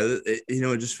 Yeah.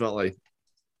 It just felt like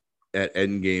at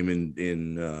end game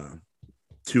in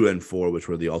 2 and 4, which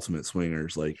were the ultimate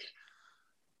swingers, like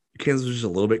Kansas was just a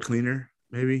little bit cleaner,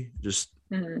 maybe just,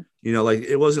 like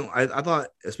it wasn't, I thought,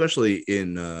 especially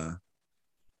in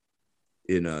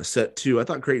set 2, I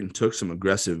thought Creighton took some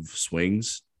aggressive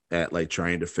swings at like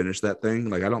trying to finish that thing.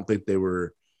 Like, I don't think they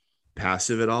were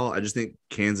passive at all. I just think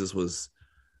Kansas was,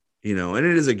 and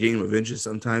it is a game of inches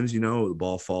sometimes, the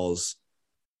ball falls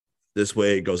this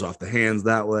way, it goes off the hands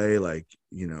that way. Like,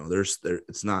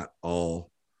 it's not all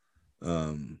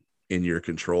in your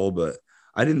control, but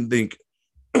I didn't think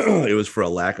it was for a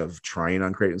lack of trying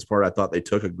on Creighton's part. I thought they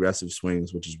took aggressive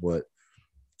swings, which is what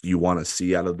you want to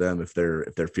see out of them if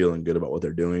they're feeling good about what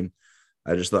they're doing.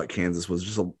 I just thought Kansas was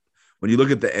just when you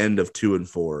look at the end of 2 and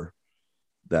 4,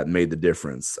 that made the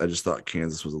difference. I just thought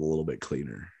Kansas was a little bit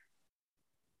cleaner.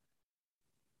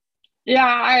 Yeah,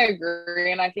 I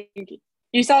agree. And I think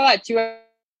you saw that too.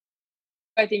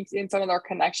 I think in some of their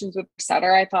connections with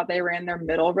setter, I thought they ran their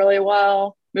middle really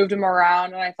well, moved them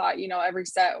around. And I thought, every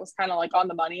set was kind of like on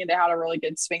the money and they had a really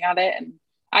good swing at it. And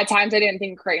at times I didn't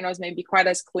think Creighton was maybe quite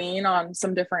as clean on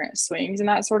some different swings and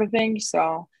that sort of thing.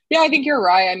 So yeah, I think you're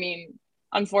right. I mean,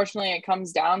 unfortunately it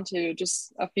comes down to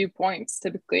just a few points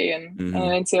typically in an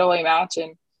NCAA match.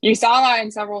 And you saw that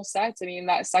in several sets. I mean,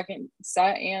 that second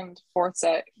set and fourth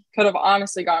set could have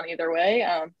honestly gone either way.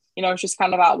 It's just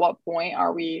kind of at what point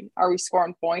are we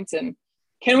scoring points, and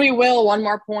can we will one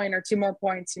more point or two more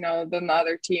points, than the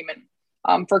other team.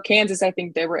 And for Kansas, I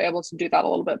think they were able to do that a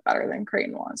little bit better than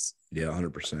Creighton was. Yeah,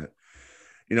 100%.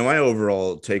 My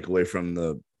overall takeaway from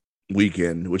the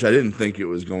weekend, which I didn't think it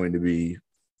was going to be,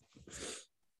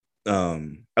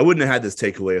 I wouldn't have had this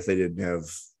takeaway if they didn't have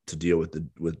to deal with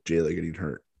Jaela getting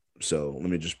hurt. So let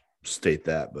me just state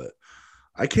that. But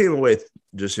I came away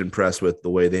just impressed with the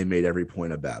way they made every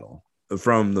point a battle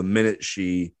from the minute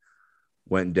she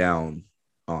went down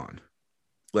on.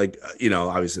 Like,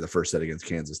 obviously the first set against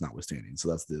Kansas notwithstanding, so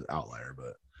that's the outlier.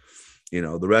 But,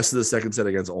 the rest of the second set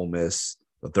against Ole Miss,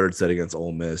 the third set against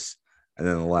Ole Miss, and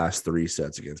then the last 3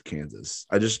 sets against Kansas.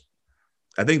 I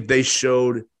think they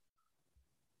showed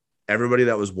everybody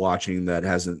that was watching that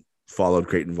hasn't followed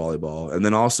Creighton volleyball, and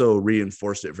then also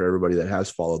reinforced it for everybody that has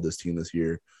followed this team this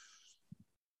year,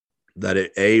 that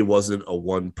it wasn't a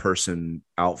one-person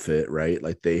outfit, right?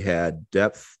 Like, they had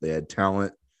depth, they had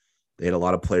talent, they had a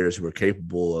lot of players who were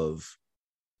capable of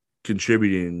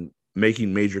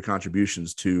making major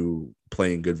contributions to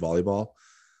playing good volleyball.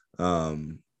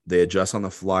 They adjust on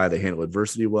the fly. They handle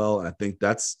adversity well. And I think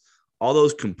that's all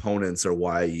those components are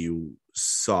why you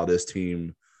saw this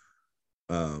team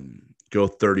go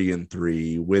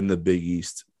 30-3, win the Big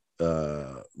East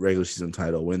regular season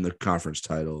title, win the conference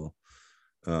title,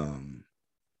 get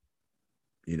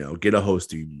a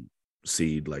hosting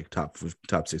seed, like top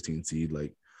 16 seed.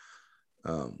 Like,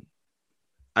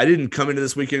 I didn't come into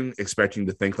this weekend expecting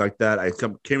to think like that. I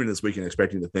came into this weekend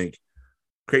expecting to think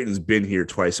Creighton's been here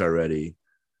twice already.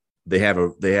 They have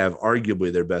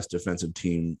arguably their best defensive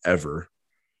team ever.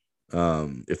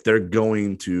 If they're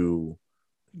going to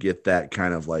get that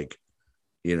kind of like,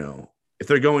 if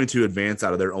they're going to advance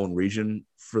out of their own region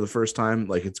for the first time,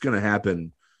 like it's going to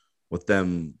happen with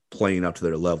them playing up to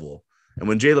their level. And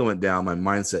when Jaela went down, my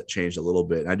mindset changed a little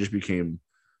bit. And I just became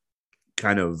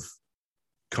kind of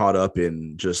caught up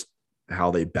in just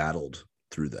how they battled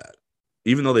through that.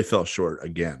 Even though they fell short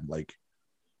again, like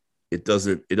it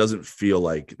doesn't feel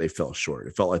like they fell short.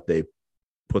 It felt like they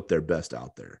put their best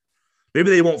out there. Maybe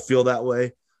they won't feel that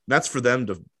way. That's for them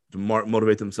to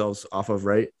motivate themselves off of,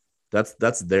 right?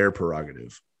 That's their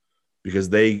prerogative, because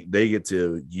they get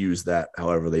to use that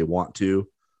however they want to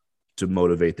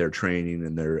motivate their training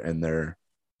and their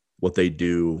what they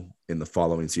do in the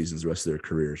following seasons, the rest of their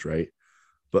careers, right?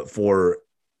 But for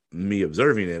me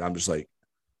observing it, I'm just like,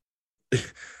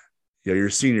 your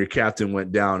senior captain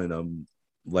went down in a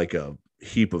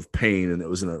heap of pain, and it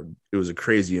was a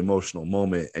crazy emotional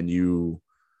moment, and you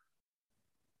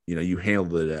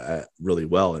handled it really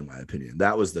well, in my opinion.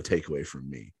 That was the takeaway from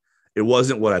me. It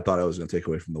wasn't what I thought I was going to take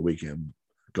away from the weekend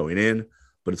going in,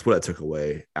 but it's what I took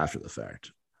away after the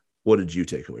fact. What did you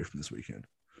take away from this weekend?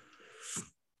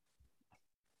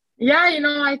 Yeah,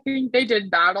 I think they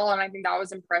did battle, and I think that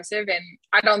was impressive. And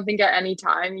I don't think at any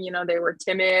time, they were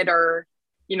timid or,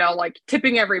 like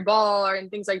tipping every ball and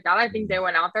things like that. I think they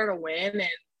went out there to win, and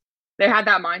they had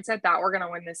that mindset that we're going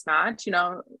to win this match,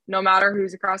 no matter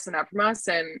who's across the net from us,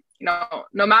 and, no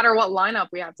matter what lineup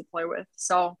we have to play with.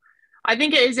 So I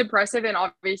think it is impressive. And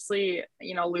obviously,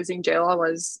 losing Jaela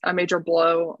was a major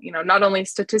blow, not only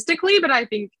statistically, but I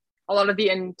think a lot of the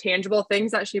intangible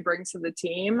things that she brings to the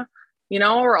team,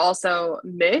 were also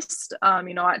missed,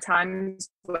 at times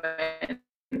when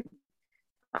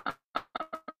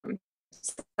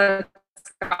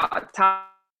got tired.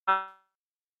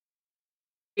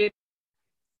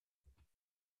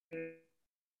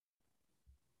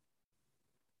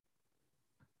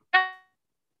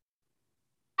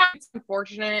 It's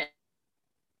unfortunate,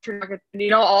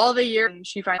 all the year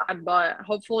she finally had, but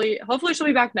hopefully she'll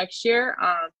be back next year.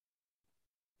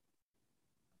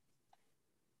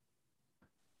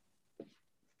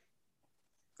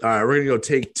 All right, we're gonna go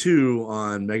take 2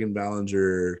 on Megan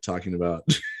Ballenger talking about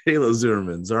Jaela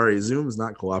Zimmerman. Sorry, Zoom's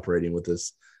not cooperating with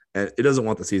us, and it doesn't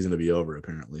want the season to be over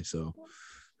apparently. So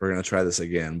we're gonna try this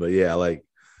again. But yeah, like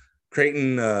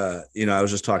Creighton, I was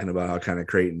just talking about how kind of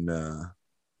Creighton, my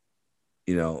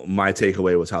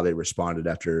takeaway was how they responded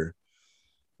after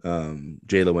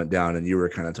Jaela went down, and you were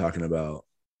kind of talking about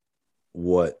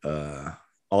what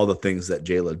all the things that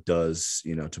Jaela does,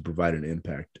 to provide an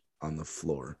impact on the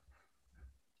floor.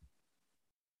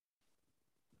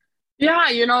 Yeah,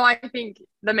 I think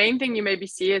the main thing you maybe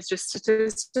see is just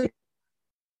statistically,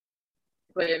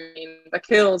 the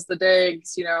kills, the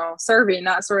digs, serving,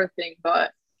 that sort of thing.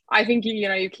 But I think,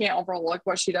 you can't overlook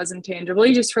what she does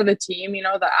intangibly just for the team,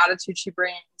 the attitude she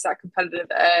brings, that competitive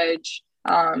edge,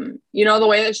 the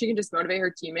way that she can just motivate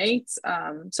her teammates.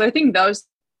 So I think those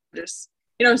just,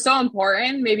 so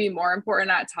important, maybe more important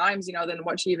at times, than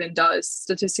what she even does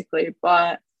statistically.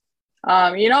 But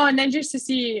and then just to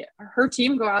see her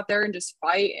team go out there and just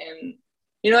fight, and,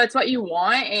 it's what you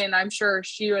want. And I'm sure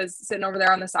she was sitting over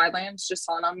there on the sidelines just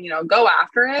telling them, go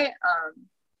after it,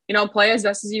 play as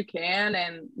best as you can,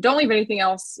 and don't leave anything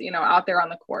else, out there on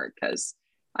the court. Cause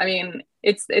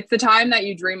it's the time that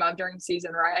you dream of during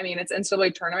season, right? It's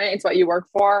NCAA tournament. It's what you work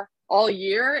for all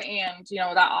year, and,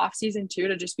 that off season too,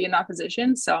 to just be in that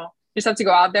position. So you just have to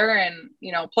go out there and,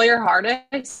 play your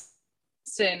hardest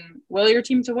and will your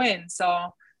team to win.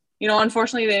 So,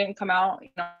 unfortunately they didn't come out,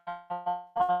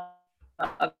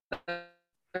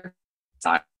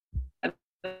 side of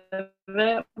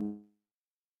it.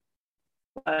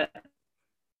 But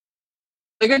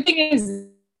the good thing is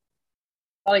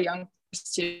a lot of young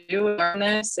to learn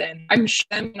this, and I'm sure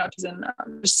them,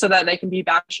 just so that they can be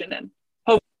back and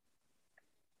hope.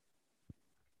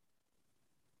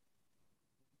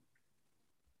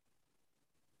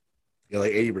 Yeah,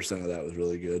 like 80% of that was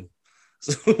really good.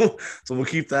 So we'll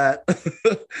keep that.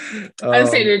 I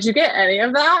say, did you get any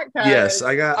of that? Yes,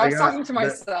 I was talking to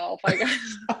myself.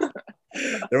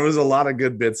 There was a lot of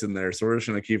good bits in there, so we're just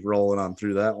gonna keep rolling on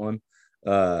through that one.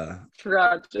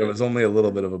 There was only a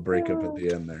little bit of a breakup at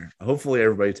the end there. Hopefully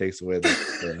everybody takes away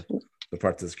the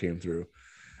part that came through.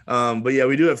 But yeah,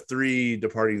 we do have 3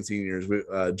 departing seniors.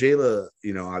 Jaela,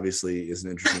 obviously is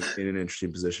in an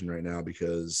interesting position right now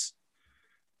because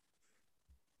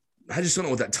I just don't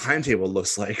know what that timetable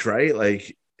looks like, right?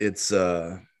 Like it's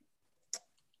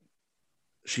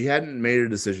she hadn't made a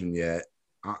decision yet.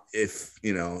 If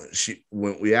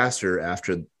when we asked her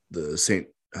after the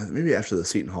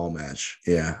Seton Hall match,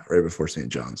 right before St.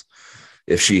 John's,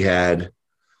 if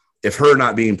her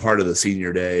not being part of the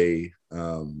senior day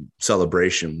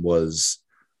celebration was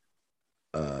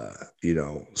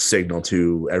signal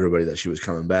to everybody that she was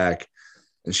coming back,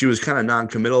 and she was kind of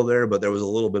non-committal there, but there was a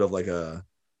little bit of like a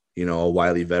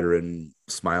wily veteran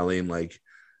smiling, like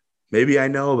maybe I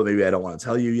know, but maybe I don't want to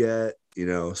tell you yet,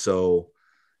 so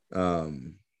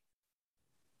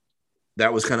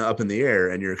that was kind of up in the air,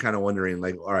 and you're kind of wondering,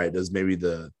 like, all right, does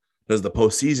the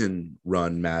postseason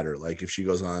run matter? Like if she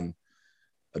goes on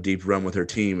a deep run with her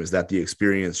team, is that the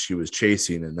experience she was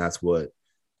chasing, and that's what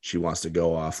she wants to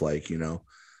go off, like,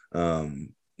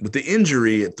 with the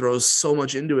injury, it throws so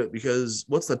much into it because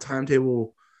what's the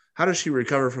timetable? How does she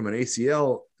recover from an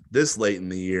ACL this late in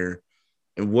the year?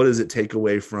 And what does it take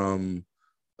away from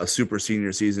a super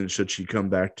senior season should she come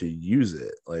back to use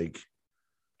it? Like,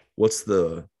 is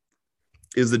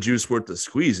the juice worth the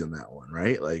squeeze in that one,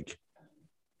 right? Like,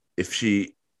 if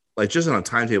she, like, just on a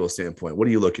timetable standpoint, what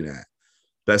are you looking at?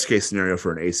 Best case scenario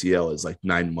for an ACL is like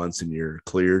 9 months and you're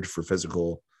cleared for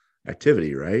physical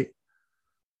activity, right?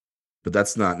 But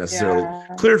that's not necessarily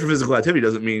cleared for physical activity.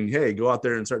 Doesn't mean, hey, go out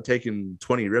there and start taking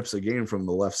 20 rips a game from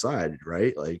the left side,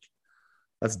 right? Like,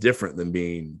 that's different than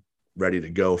being ready to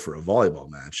go for a volleyball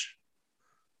match.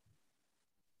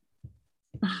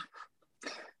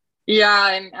 Yeah,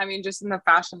 and I mean, just in the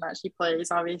fashion that she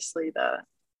plays, obviously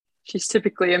she's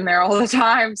typically in there all the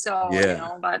time. So,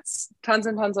 that's tons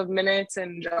and tons of minutes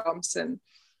and jumps and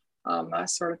that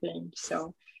sort of thing.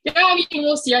 So, yeah, I mean,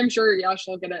 we'll see. I'm sure,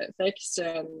 she'll get it fixed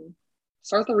and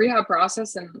start the rehab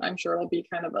process. And I'm sure it'll be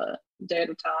kind of a day at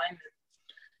a time,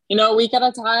 week at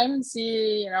a time,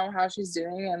 see, how she's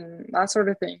doing and that sort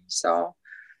of thing. So,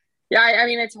 yeah, I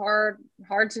mean, it's hard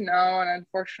to know. And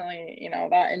unfortunately,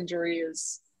 that injury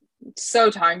is so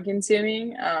time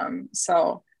consuming.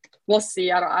 So we'll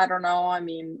see. I don't know. I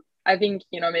mean, I think,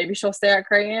 maybe she'll stay at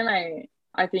Creighton.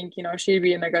 I think, she'd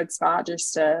be in a good spot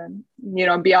just to, be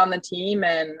on the team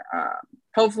and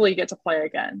hopefully get to play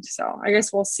again. So I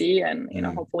guess we'll see. And,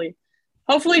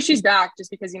 hopefully she's back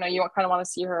just because, you kind of want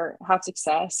to see her have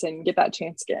success and get that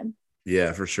chance again.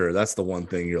 Yeah, for sure. That's the one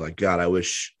thing you're like, God, I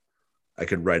wish I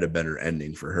could write a better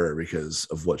ending for her because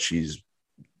of what she's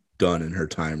done in her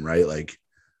time, right? Like,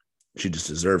 she just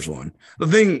deserves one. The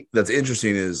thing that's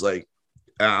interesting is, like,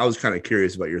 I was kind of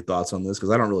curious about your thoughts on this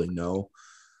because I don't really know.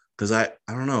 Because I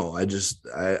don't know.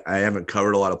 I haven't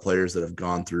covered a lot of players that have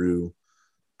gone through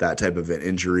that type of an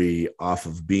injury off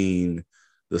of being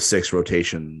the 6th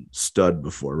rotation stud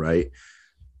before, right?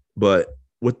 But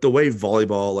with the way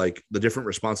volleyball, like the different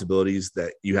responsibilities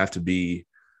that you have to be,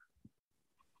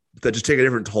 that just take a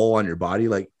different toll on your body.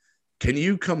 Like, can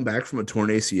you come back from a torn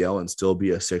ACL and still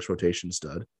be a 6th rotation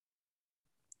stud?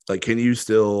 Like, can you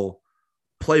still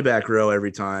play back row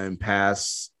every time,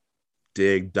 pass,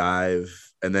 dig,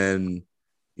 dive, and then,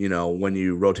 when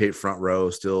you rotate front row,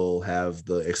 still have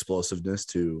the explosiveness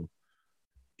to,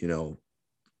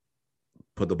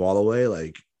 put the ball away?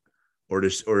 Like, or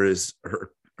is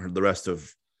her the rest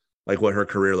of, like, what her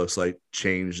career looks like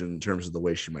changed in terms of the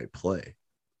way she might play?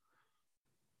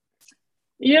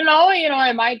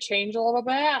 It might change a little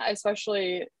bit,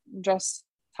 especially just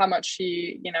how much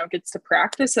she, gets to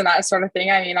practice and that sort of thing.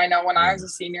 I mean, I know when I was a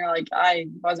senior, like, I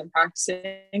wasn't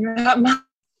practicing that much.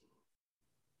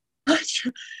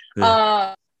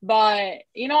 Yeah. But,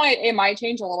 it might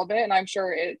change a little bit. And I'm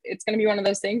sure it's going to be one of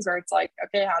those things where it's like,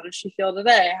 okay, how does she feel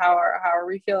today? How are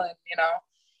we feeling,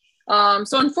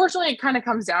 So unfortunately, it kind of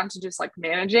comes down to just like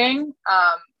managing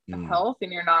health,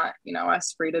 and you're not,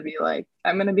 as free to be like,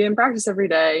 I'm going to be in practice every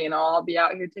day, I'll be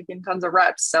out here taking tons of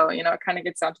reps. So, it kind of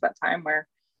gets down to that time where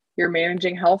you're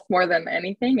managing health more than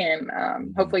anything,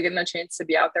 and hopefully getting a chance to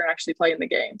be out there and actually play in the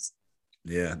games.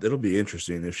 Yeah, it'll be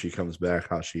interesting if she comes back,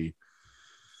 how she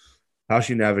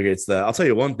navigates that. I'll tell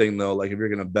you one thing though, like, if you're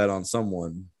going to bet on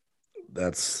someone,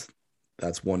 that's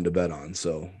one to bet on.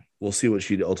 So we'll see what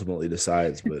she ultimately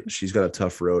decides, but she's got a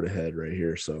tough road ahead right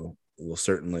here. So we'll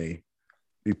certainly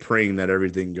be praying that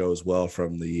everything goes well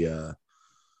from the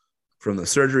from the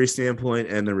surgery standpoint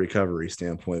and the recovery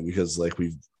standpoint, because like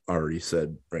we've already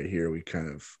said right here, we kind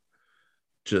of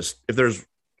just,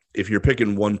 if you're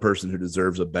picking one person who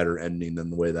deserves a better ending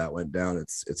than the way that went down,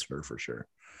 it's her for sure.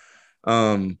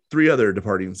 Three other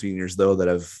departing seniors though that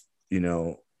have, I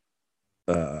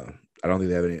don't think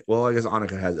they have any. Well, I guess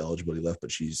Annika has eligibility left,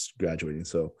 but she's graduating.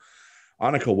 So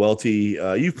Annika Welty,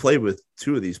 you've played with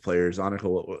two of these players.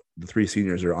 The three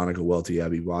seniors are Annika Welty,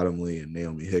 Abby Bottomley, and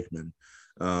Naomi Hickman.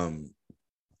 Annika's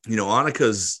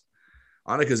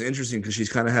interesting because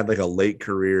she's kind of had like a late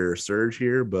career surge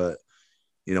here, but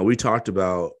we talked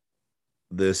about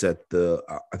this I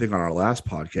think on our last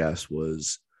podcast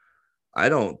was, I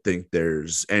don't think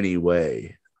there's any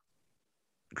way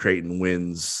Creighton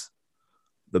wins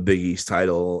the Big East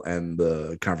title and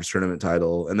the conference tournament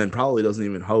title, and then probably doesn't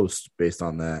even host based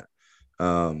on that.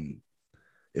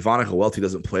 If Annika Welty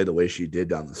doesn't play the way she did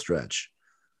down the stretch.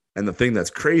 And the thing that's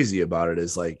crazy about it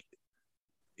is like,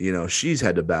 she's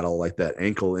had to battle like that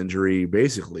ankle injury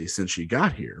basically since she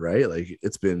got here, right? Like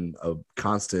it's been a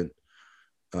constant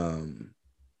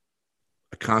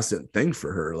thing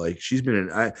for her. Like she's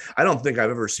been I don't think I've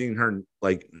ever seen her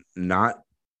like not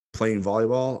playing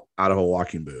volleyball out of a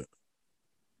walking boot.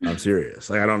 I'm serious.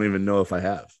 Like I don't even know if I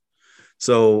have.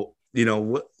 So,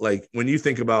 like when you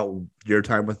think about your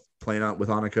time with playing out with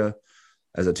Annika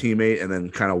as a teammate and then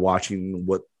kind of watching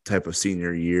what type of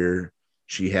senior year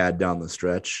she had down the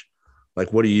stretch,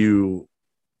 like what do you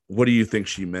think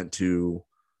she meant to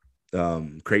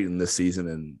Creighton this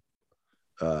season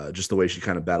and just the way she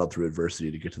kind of battled through adversity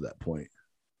to get to that point?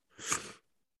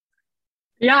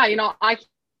 Yeah, I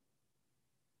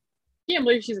can't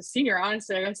believe she's a senior,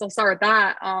 honestly. I guess I'll start with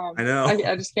that. I know.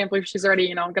 I just can't believe she's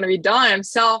already, going to be done.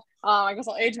 So I guess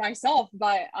I'll age myself.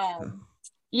 But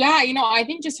yeah, I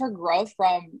think just her growth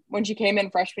from when she came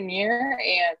in freshman year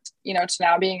and, to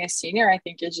now being a senior, I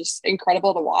think is just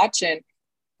incredible to watch. And,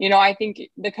 I think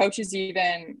the coaches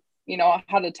even,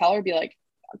 had to tell her, be like,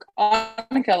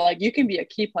 Annika, like you can be a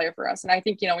key player for us. And I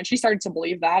think, when she started to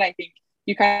believe that, I think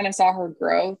you kind of saw her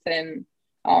growth and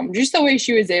just the way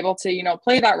she was able to,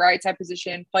 play that right side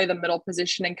position, play the middle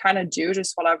position, and kind of do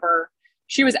just whatever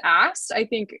she was asked, I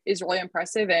think is really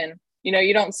impressive. And,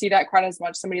 you don't see that quite as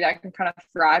much, somebody that can kind of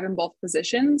thrive in both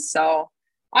positions. So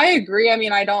I agree. I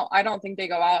mean, I don't think they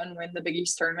go out and win the Big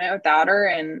East tournament without her.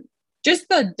 And just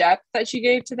the depth that she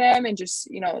gave to them and just,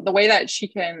 the way that she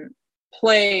can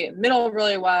play middle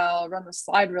really well, run the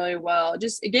slide really well,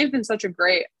 just it gave them such a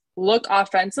great look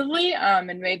offensively and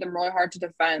made them really hard to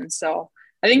defend. So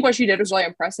I think what she did was really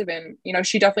impressive. And,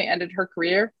 she definitely ended her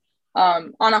career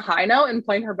on a high note and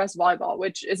playing her best volleyball,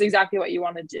 which is exactly what you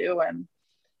want to do. And,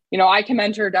 I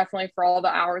commend her definitely for all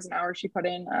the hours and hours she put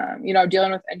in.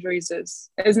 Dealing with injuries is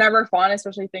never fun,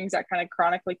 especially things that kind of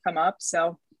chronically come up.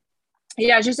 So,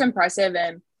 yeah, it's just impressive.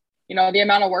 And, the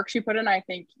amount of work she put in, I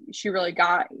think she really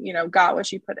got what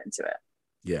she put into it.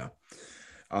 Yeah.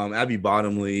 Abby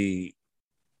Bottomley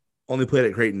only played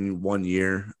at Creighton 1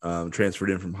 year,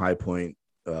 transferred in from High Point,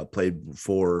 played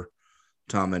for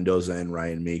Tom Mendoza and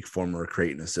Ryan Meek, former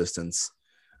Creighton assistants.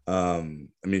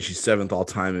 She's seventh all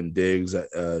time in digs.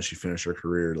 She finished her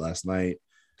career last night,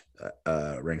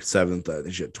 ranked seventh. I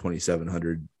think she had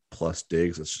 2,700 plus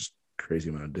digs. That's just a crazy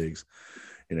amount of digs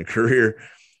in a career.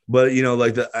 But,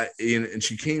 and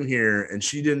she came here and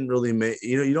she didn't really make,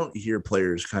 you don't hear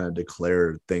players kind of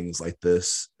declare things like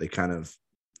this. They kind of,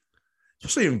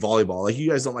 especially in volleyball, like you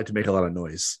guys don't like to make a lot of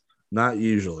noise. Not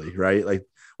usually, right? Like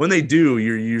when they do,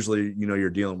 you're usually, you're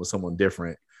dealing with someone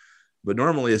different. But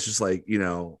normally it's just like,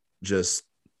 just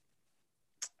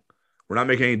we're not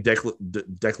making any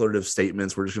declarative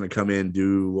statements. We're just going to come in,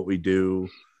 do what we do,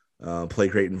 play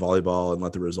Creighton volleyball and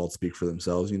let the results speak for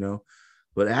themselves,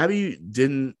 But Abby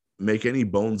didn't make any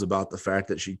bones about the fact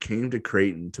that she came to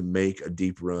Creighton to make a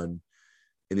deep run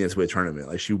in the NCAA tournament.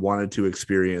 Like she wanted to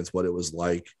experience what it was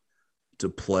like to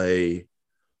play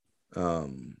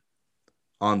on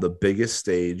the biggest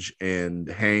stage and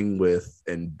hang with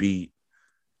and beat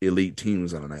elite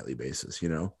teams on a nightly basis,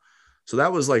 So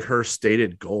that was like her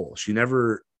stated goal. She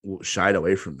never shied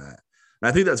away from that. And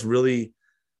I think that's really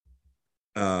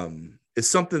it's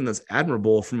something that's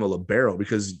admirable from a libero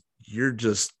because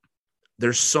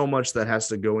there's so much that has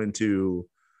to go into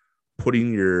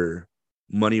putting your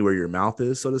money where your mouth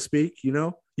is, so to speak.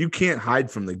 You can't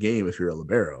hide from the game if you're a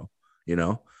libero,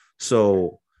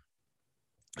 So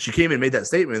she came and made that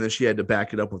statement, and then she had to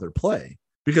back it up with her play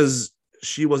because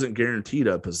she wasn't guaranteed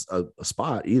a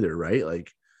spot either, right?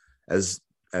 Like as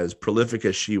prolific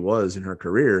as she was in her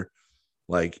career,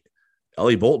 like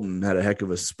Ellie Bolton had a heck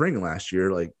of a spring last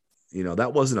year. Like,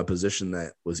 that wasn't a position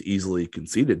that was easily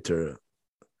conceded to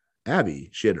Abby.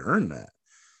 She had to earn that.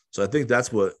 So I think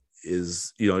that's what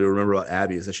is, you remember about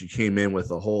Abby is that she came in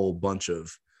with a whole bunch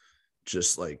of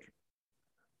just like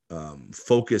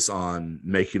focus on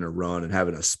making a run and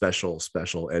having a special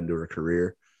end to her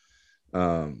career.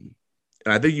 And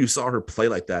I think you saw her play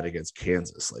like that against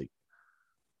Kansas. Like,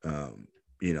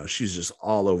 she's just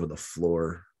all over the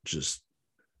floor, just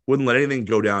wouldn't let anything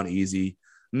go down easy.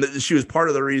 And she was part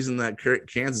of the reason that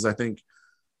Kansas, I think,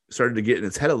 started to get in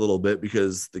its head a little bit,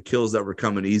 because the kills that were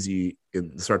coming easy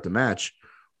in the start the match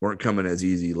weren't coming as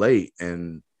easy late.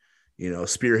 And,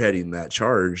 spearheading that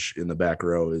charge in the back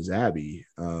row is Abby.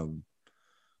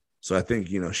 So I think,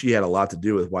 she had a lot to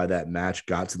do with why that match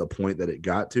got to the point that it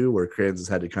got to, where Kansas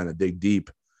had to kind of dig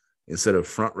deep instead of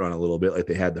front run a little bit like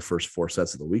they had the first 4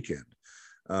 sets of the weekend.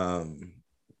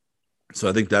 So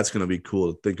I think that's going to be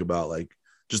cool to think about, like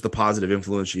just the positive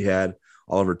influence she had.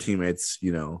 All of her teammates,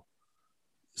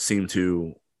 seem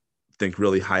to think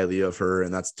really highly of her,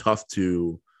 and that's tough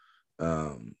to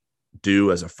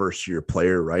do as a first-year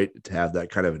player, right? To have that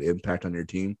kind of an impact on your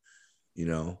team,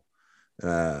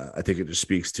 I think it just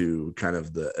speaks to kind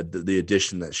of the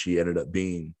addition that she ended up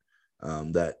being,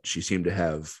 that she seemed to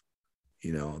have,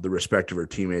 the respect of her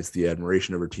teammates, the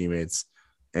admiration of her teammates,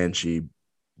 and she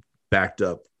backed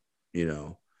up,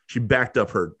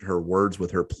 her words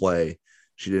with her play.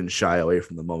 She didn't shy away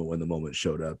from the moment when the moment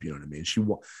showed up. You know what I mean? She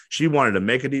wanted to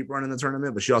make a deep run in the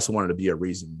tournament, but she also wanted to be a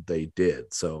reason they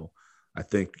did. So I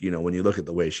think, when you look at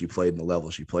the way she played and the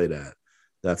level she played at,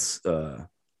 that's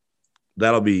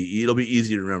it'll be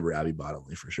easy to remember Abby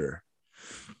Bottomley for sure.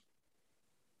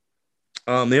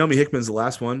 Naomi Hickman's the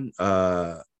last one.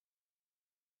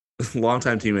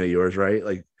 Longtime teammate of yours, right?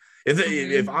 Like if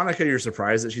Annika, you're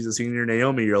surprised that she's a senior,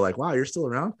 Naomi, you're like, wow, you're still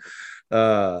around.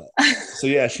 So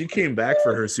yeah, she came back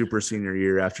for her super senior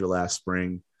year after last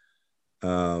spring.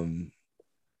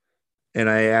 And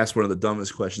I asked one of the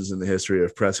dumbest questions in the history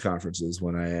of press conferences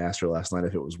when I asked her last night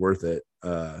if it was worth it.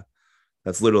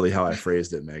 That's literally how I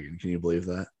phrased it, Megan. Can you believe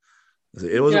that?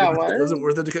 It wasn't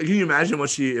worth it. Can you imagine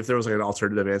if there was like an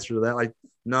alternative answer to that? Like,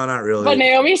 no, not really. But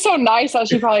Naomi's so nice that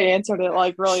she probably answered it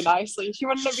like really nicely. She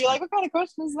wouldn't be like, what kind of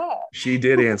question is that? She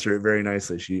did answer it very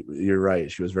nicely. You're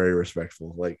right. She was very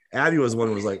respectful. Like Abby was one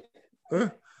who was like,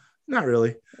 not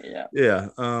really. Yeah. Yeah.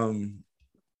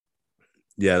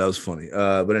 Yeah, that was funny.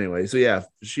 But anyway, so yeah,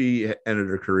 she ended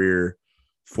her career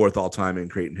 4th all time in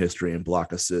Creighton history in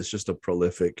block assists. Just a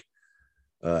prolific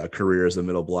career as a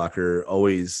middle blocker.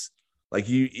 Always like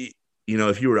if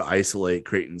you were to isolate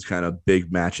Creighton's kind of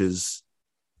big matches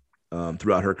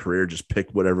throughout her career, just pick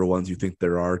whatever ones you think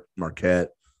there are.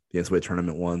 Marquette, the NCAA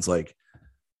tournament ones, like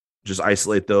just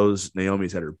isolate those.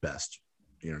 Naomi's at her best.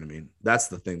 You know what I mean? That's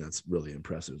the thing that's really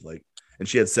impressive. Like, and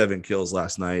she had 7 kills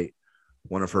last night.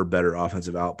 One of her better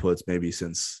offensive outputs maybe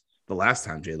since the last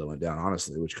time Jaela went down,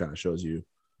 honestly, which kind of shows you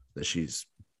that she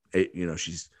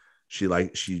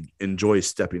enjoys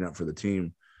stepping up for the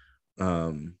team.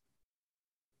 What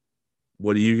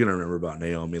are you going to remember about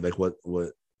Naomi? Like what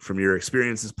from your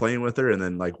experiences playing with her and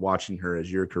then like watching her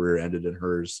as your career ended and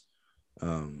hers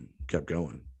kept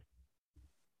going?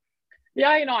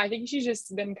 Yeah, I think she's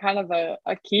just been kind of a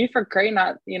key for Creighton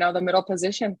at, the middle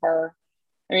position for,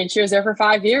 I mean, she was there for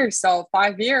 5 years. So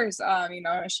 5 years,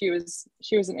 she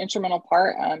was an instrumental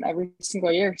part every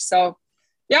single year. So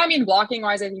yeah, I mean, blocking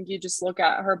wise, I think you just look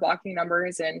at her blocking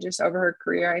numbers and just over her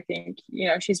career, I think,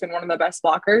 she's been one of the best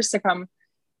blockers to come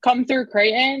through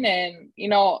Creighton. And,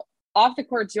 off the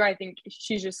court too, I think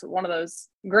she's just one of those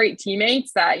great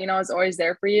teammates that, is always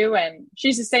there for you. And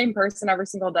she's the same person every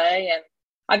single day. And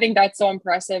I think that's so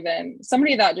impressive and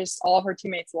somebody that just all of her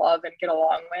teammates love and get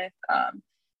along with,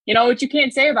 which you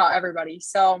can't say about everybody.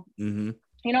 So,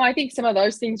 I think some of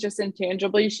those things just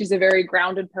intangibly, she's a very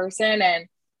grounded person and,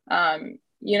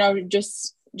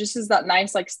 just is that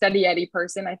nice, like steady Eddie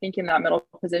person, I think in that middle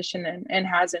position and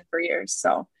has been for years.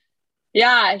 So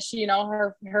yeah, she,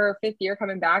 her 5th year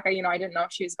coming back, I didn't know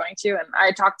if she was going to, and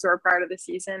I talked to her prior to the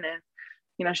season and,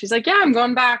 she's like, yeah, I'm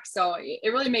going back. So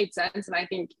it really made sense. And I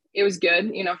think it was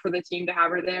good, for the team to have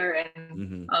her there.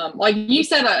 And like you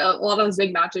said, a lot of those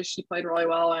big matches, she played really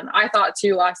well. And I thought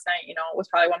too, last night, was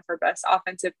probably one of her best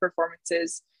offensive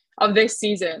performances of this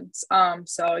season.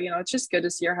 So, it's just good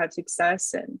to see her have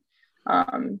success.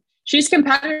 And she's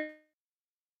competitive,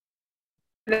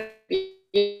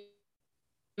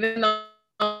 even though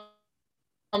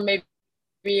maybe,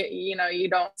 you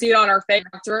don't see it on her face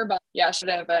after her, but yeah,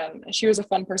 she was a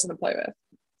fun person to play with.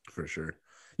 For sure.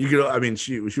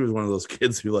 She was one of those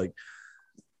kids who like,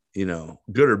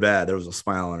 good or bad, there was a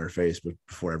smile on her face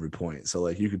before every point. So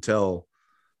like you could tell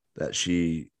that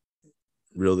she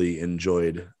really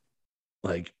enjoyed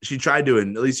like she tried to,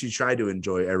 and at least she tried to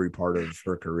enjoy every part of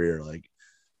her career. Like,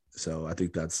 so I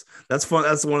think that's fun.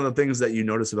 That's one of the things that you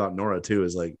notice about Nora too,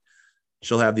 is like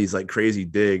she'll have these like crazy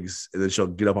digs and then she'll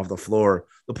get up off the floor.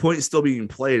 The point is still being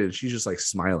played and she's just like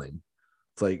smiling.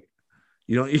 It's like,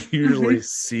 you don't usually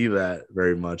see that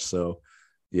very much. So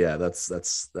yeah,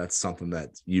 that's something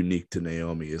that's unique to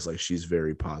Naomi, is like she's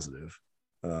very positive,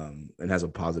 and has a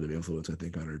positive influence, I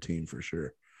think, on her team for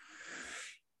sure.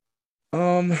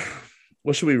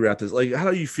 What should we wrap this? Like,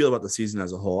 how do you feel about the season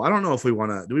as a whole? I don't know if we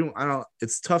want to do we, I don't,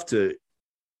 it's tough to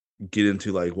get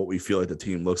into like what we feel like the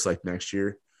team looks like next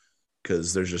year,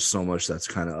 because there's just so much that's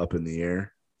kind of up in the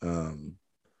air.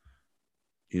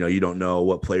 You don't know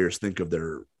what players think of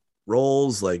their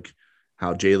roles, like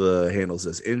how Jaela handles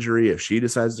this injury, if she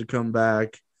decides to come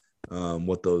back,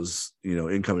 what those,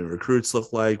 incoming recruits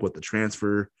look like, what the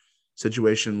transfer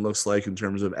situation looks like in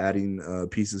terms of adding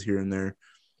pieces here and there.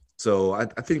 So I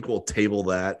think we'll table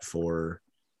that for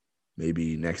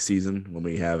maybe next season when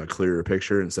we have a clearer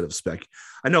picture instead of spec.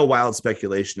 I know wild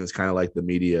speculation is kind of like the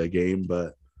media game,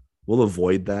 but we'll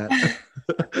avoid that.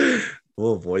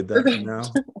 We'll avoid that for now.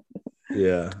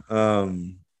 Yeah.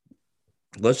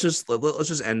 Let's just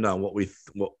end on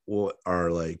what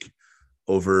are like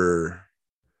over,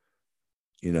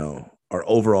 our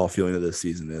overall feeling of this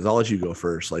season is. I'll let you go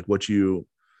first. Like what are you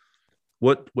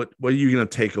going to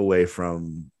take away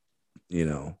from,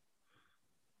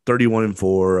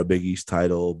 31-4, a Big East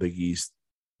title, Big East,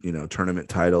 tournament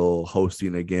title,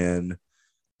 hosting again,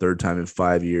 third time in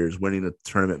 5 years, winning a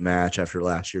tournament match after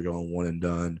last year going one and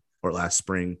done, or last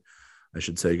spring, I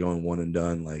should say, going one and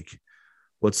done. Like,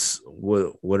 what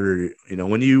are,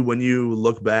 when you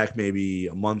look back maybe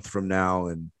a month from now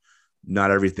and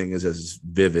not everything is as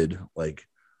vivid, like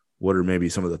what are maybe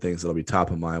some of the things that'll be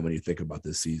top of mind when you think about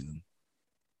this season?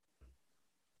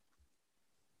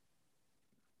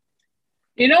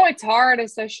 It's hard,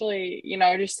 especially,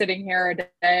 just sitting here a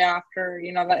day after,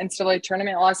 the NCAA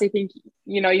tournament loss. I think,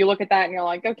 you look at that and you're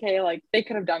like, okay, like they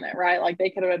could have done it, right? Like they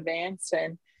could have advanced,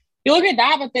 and you look at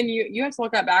that, but then you have to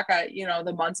look back at,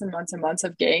 the months and months and months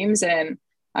of games. And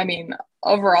I mean,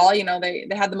 overall, they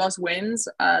had the most wins,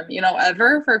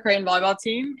 ever for a Creighton volleyball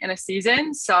team in a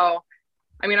season. So,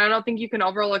 I mean, I don't think you can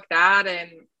overlook that.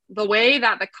 And the way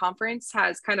that the conference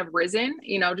has kind of risen,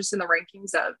 just in the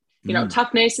rankings of,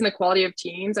 toughness and the quality of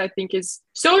teams, I think is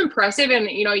so impressive. And,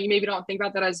 you maybe don't think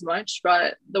about that as much,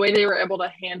 but the way they were able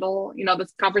to handle, the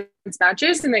conference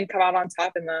matches and then come out on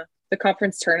top in the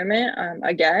conference tournament,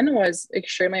 again, was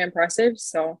extremely impressive.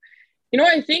 So,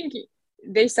 I think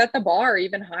they set the bar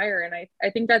even higher. And I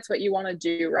think that's what you want to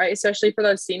do, right? Especially for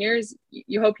those seniors,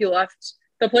 you hope you left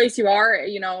the place you are,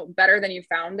 better than you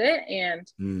found it.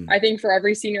 And I think for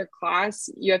every senior class,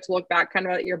 you have to look back kind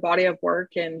of at your body of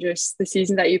work and just the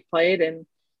season that you've played, and,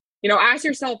 ask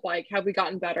yourself, like, have we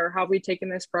gotten better? Have we taken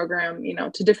this program,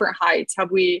 to different heights?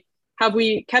 Have we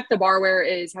kept the bar where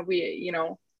it is? Have we,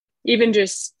 even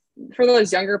just for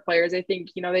those younger players, I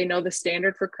think, they know the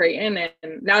standard for Creighton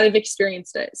and now they've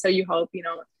experienced it. So you hope,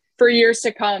 for years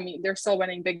to come, they're still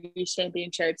winning Big East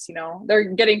championships. They're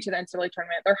getting to the NCAA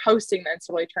tournament. They're hosting the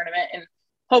NCAA tournament and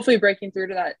hopefully breaking through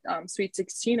to that Sweet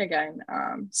 16 again.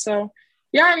 So,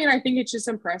 yeah, I mean, I think it's just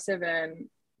impressive. And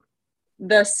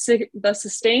the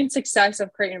sustained success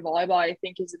of Creighton volleyball, I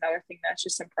think, is another thing that's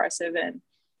just impressive. And,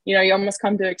 you almost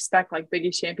come to expect like Big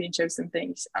East championships and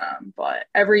things. But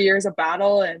every year is a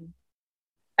battle, and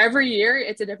every year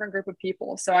it's a different group of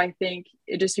people. So I think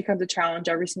it just becomes a challenge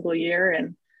every single year.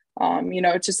 And,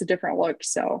 it's just a different look.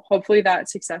 So hopefully that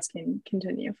success can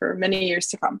continue for many years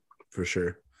to come. For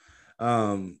sure.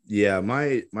 Yeah,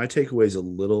 my takeaway is a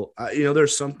little,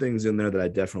 there's some things in there that I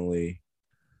definitely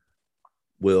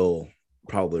will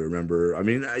probably remember. I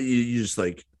mean, you just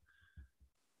like,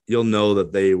 you'll know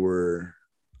that they were,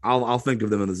 I'll think of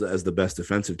them as the best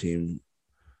defensive team,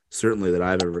 certainly, that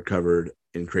I've ever covered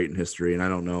in Creighton history. And I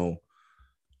don't know,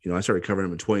 I started covering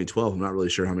them in 2012. I'm not really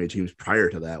sure how many teams prior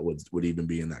to that would even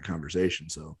be in that conversation.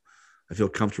 So I feel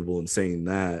comfortable in saying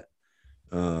that,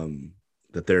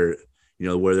 that they're,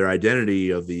 where their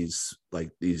identity of these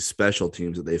special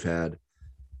teams that they've had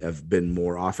have been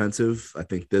more offensive. I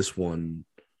think this one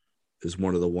is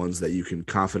one of the ones that you can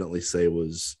confidently say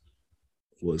was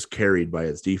carried by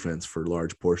its defense for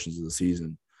large portions of the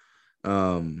season.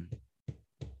 And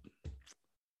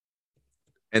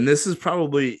this is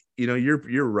probably,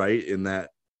 you're right in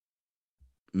that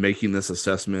making this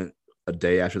assessment a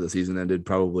day after the season ended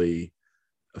probably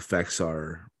affects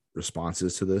our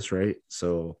responses to this, right?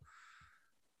 So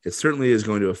it certainly is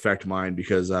going to affect mine,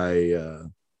 because I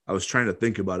was trying to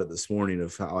think about it this morning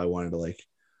of how I wanted to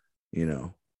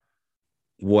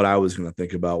what I was going to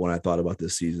think about when I thought about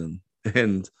this season.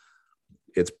 And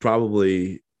it's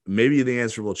probably, maybe the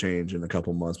answer will change in a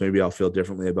couple months. Maybe I'll feel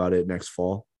differently about it next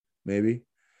fall, maybe.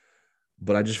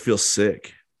 But I just feel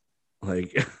sick.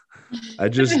 Like, I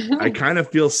kind of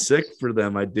feel sick for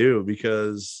them. I do,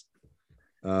 because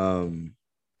it's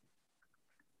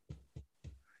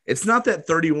not that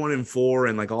 31-4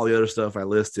 and like all the other stuff I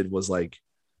listed was like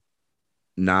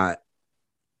not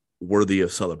worthy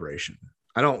of celebration.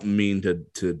 I don't mean to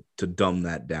dumb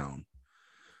that down.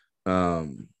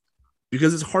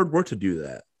 Because it's hard work to do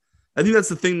that. I think that's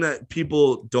the thing that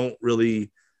people don't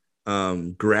really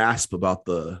grasp about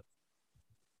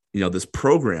this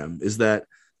program, is that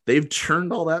they've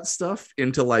turned all that stuff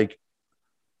into like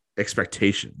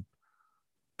expectation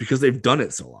because they've done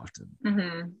it so often.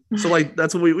 Mm-hmm. So like,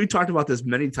 that's what we talked about this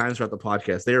many times throughout the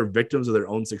podcast. They are victims of their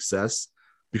own success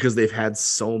because they've had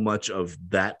so much of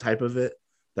that type of it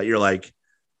that you're like,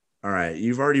 all right,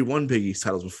 you've already won Big East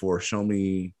titles before. Show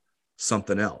me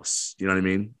something else. You know what I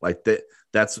mean? Like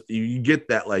that's you get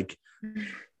that like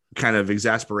kind of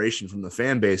exasperation from the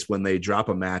fan base when they drop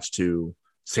a match to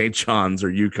St. John's or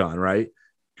UConn, right?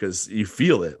 Because you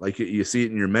feel it. Like you see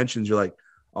it in your mentions. You're like,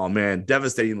 oh man,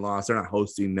 devastating loss. They're not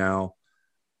hosting now.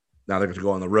 Now they're going to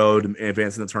go on the road and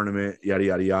advance in the tournament, yada,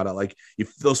 yada, yada. Like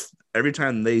every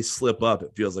time they slip up,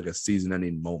 it feels like a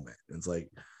season-ending moment. It's like,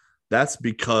 that's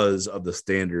because of the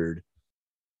standard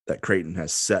that Creighton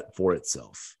has set for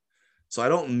itself. So I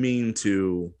don't mean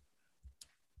to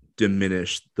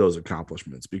diminish those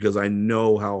accomplishments, because I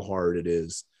know how hard it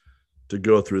is to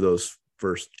go through those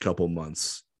first couple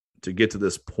months to get to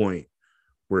this point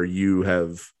where you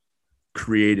have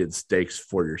created stakes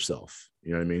for yourself.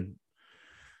 You know what I mean?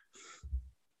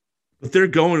 But they're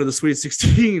going to the Sweet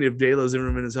 16 if Jaela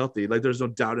Zimmerman is healthy. Like, there's no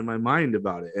doubt in my mind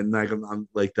about it. And like, I'm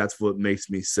like, that's what makes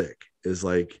me sick, is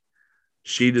like,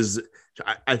 she does.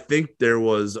 I think there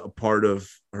was a part of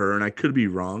her, and I could be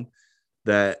wrong,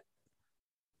 that,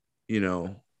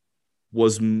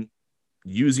 was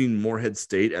using Morehead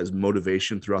State as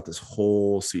motivation throughout this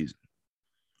whole season.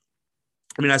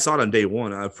 I mean, I saw it on day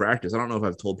one of practice. I don't know if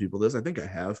I've told people this. I think I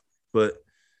have, but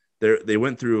they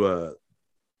went through a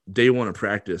day one of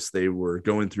practice. They were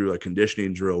going through a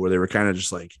conditioning drill where they were kind of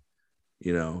just like,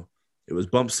 it was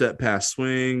bump, set, pass,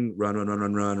 swing, run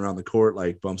around the court,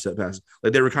 like bump, set, pass.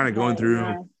 Like they were kind of going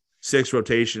through 6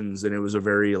 rotations, and it was a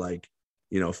very like,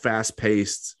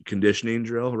 fast-paced conditioning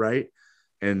drill, right?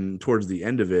 And towards the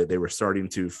end of it, they were starting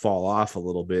to fall off a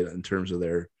little bit in terms of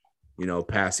their,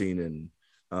 passing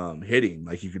and hitting.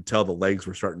 Like, you could tell the legs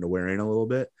were starting to wear in a little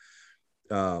bit.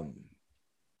 And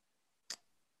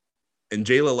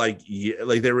Jaela, like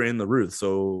they were in the Ruth,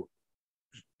 so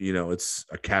it's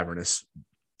a cavernous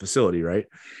facility, right?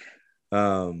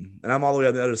 And I'm all the way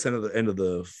on the other end of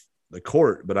the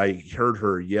court, but I heard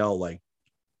her yell like,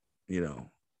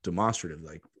 demonstrative,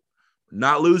 like,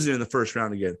 not losing in the first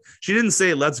round again. She didn't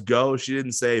say let's go. She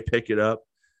didn't say pick it up.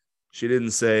 She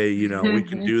didn't say, we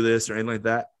can do this or anything like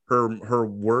that. Her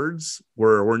words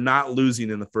were, we're not losing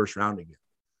in the first round again.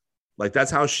 Like, that's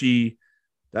how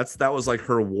that was like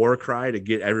her war cry to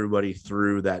get everybody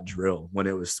through that drill when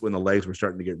the legs were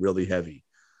starting to get really heavy.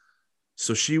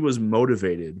 So she was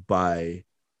motivated by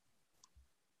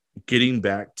getting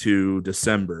back to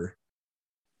December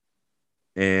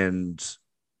and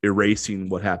erasing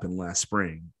what happened last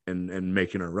spring and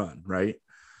making a run, right?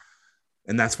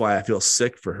 And that's why I feel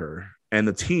sick for her and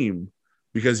the team,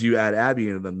 because you add Abby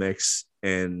into the mix,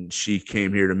 and she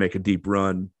came here to make a deep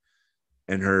run,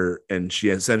 and she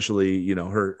essentially,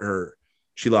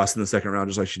 she lost in the second round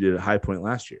just like she did at High Point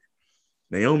last year.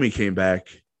 Naomi came back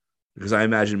because I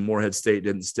imagine Morehead State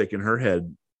didn't stick in her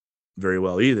head very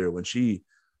well either when she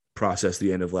processed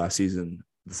the end of last season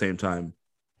at the same time.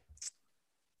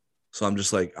 So I'm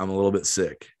just like, I'm a little bit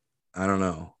sick. I don't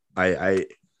know. I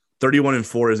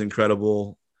 31-4 is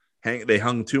incredible. They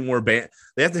hung 2 more they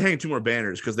have to hang 2 more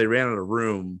banners because they ran out of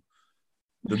room.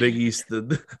 The Big East,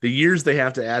 the years they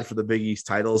have to add for the Big East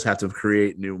titles have to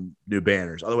create new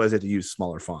banners. Otherwise, they have to use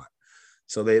smaller font.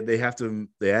 So they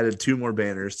added 2 more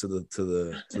banners to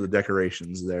the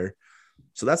decorations there.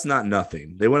 So that's not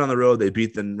nothing. They went on the road. They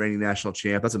beat the reigning national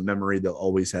champ. That's a memory they'll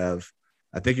always have.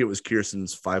 I think it was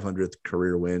Kirsten's 500th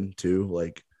career win too.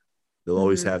 Like, they'll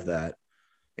always have that.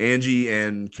 Angie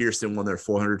and Kirsten won their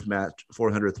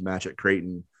 400th match at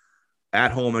Creighton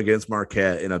at home against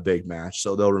Marquette in a big match.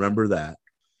 So they'll remember that.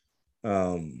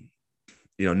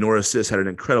 Nora Sis had an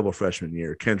incredible freshman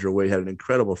year. Kendra Wade had an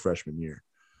incredible freshman year.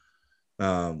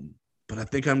 But I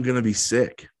think I'm going to be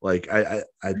sick. Like, I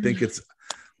think it's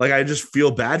like, I just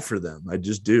feel bad for them. I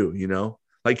just do,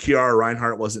 like Kiara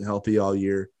Reinhart wasn't healthy all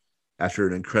year. after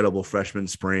an incredible freshman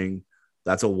spring.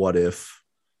 That's a what if.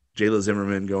 Jaela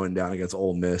Zimmerman going down against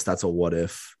Ole Miss. That's a what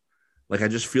if. Like, I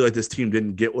just feel like this team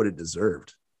didn't get what it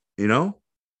deserved. You know,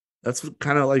 that's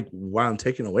kind of like why I'm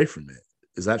taking away from it.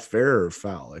 Is that fair or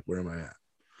foul? Like, where am I at?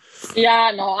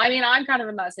 Yeah, no, I mean, I'm kind of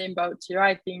in that same boat too.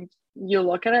 I think you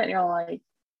look at it and you're like,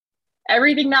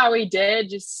 everything that we did,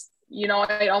 just, you know,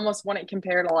 I almost wouldn't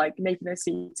compare to like making the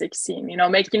Sweet 16, you know,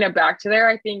 making it back to there.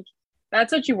 I think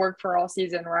that's what you work for all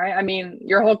season, right? I mean,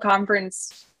 your whole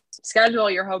conference schedule,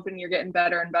 you're hoping you're getting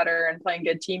better and better and playing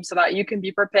good teams so that you can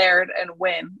be prepared and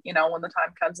win, you know, when the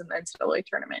time comes in the NCAA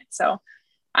tournament. So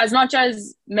as much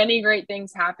as many great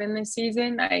things happen this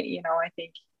season, I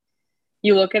think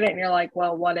you look at it and you're like,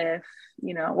 well, what if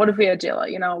we had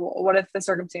Jaela, you know, what if the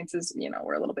circumstances, you know,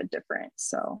 were a little bit different?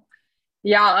 So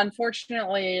yeah,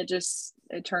 unfortunately it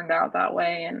turned out that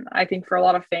way. And I think for a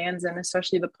lot of fans and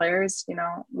especially the players, you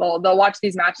know, they'll watch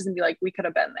these matches and be like, we could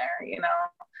have been there, you know,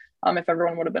 if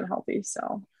everyone would have been healthy.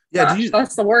 So yeah,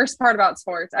 that's the worst part about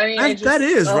sports. I mean, that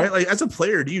is right. Like, as a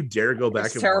player, do you dare go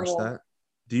back and watch that?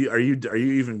 Are you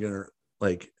even gonna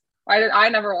like? I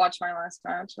never watched my last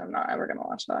match. I'm not ever gonna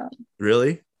watch that.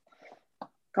 Really?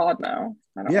 God, no.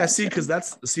 Yeah, see, because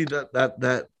that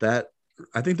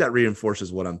I think that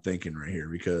reinforces what I'm thinking right here,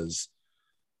 because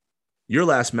your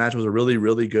last match was a really,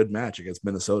 really good match against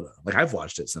Minnesota. Like, I've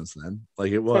watched it since then.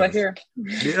 Like, it was. That's what I hear.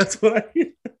 Yeah, that's what I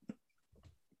hear.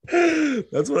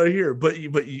 That's what I hear. But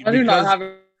I do not have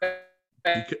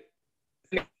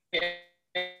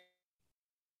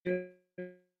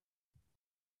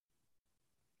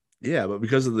yeah, but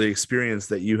because of the experience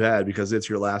that you had, because it's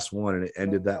your last one and it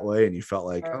ended that way, and you felt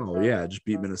like, oh yeah, just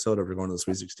beat Minnesota for going to the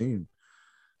Sweet 16.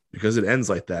 Because it ends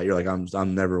like that, you're like,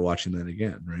 I'm never watching that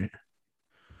again, right?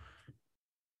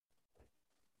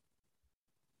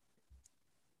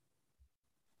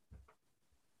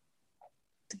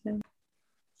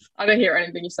 I didn't hear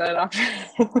anything you said after.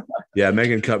 Yeah,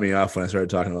 Megan cut me off when I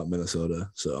started talking about Minnesota.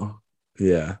 So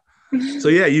yeah. So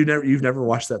yeah, you've never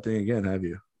watched that thing again, have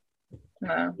you?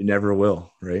 No. You never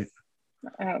will, right?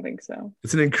 I don't think so.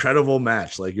 It's an incredible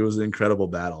match. Like, it was an incredible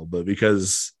battle, but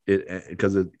because it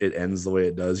ends the way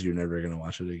it does, you're never gonna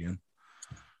watch it again.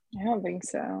 I don't think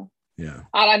so. Yeah.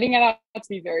 I think I'd have to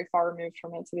be very far removed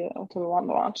from it to want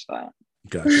to watch that.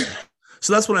 Gotcha.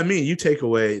 So that's what I mean. You take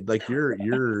away like your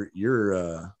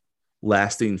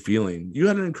lasting feeling. You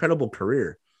had an incredible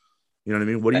career. You know what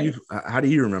I mean? How do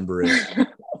you remember it?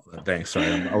 Thanks. Sorry,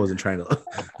 I wasn't trying to.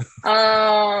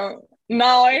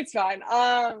 No, it's fine.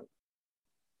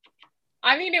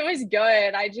 I mean, it was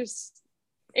good.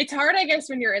 It's hard, I guess,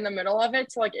 when you're in the middle of it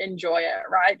to like enjoy it,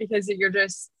 right? Because you're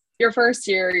just your first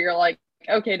year, you're like,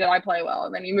 okay, did I play well?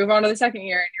 And then you move on to the second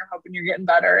year and you're hoping you're getting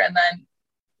better. And then,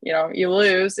 you know, you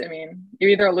lose. I mean, you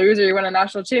either lose or you win a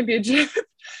national championship.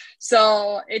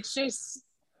 So it's just,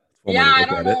 I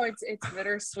don't know. It's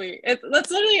bittersweet.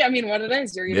 That's literally, I mean, what it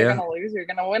is. You're either going to lose or you're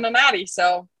going to win a natty.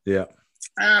 So yeah.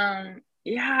 I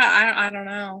don't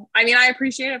know. I mean, I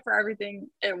appreciate it for everything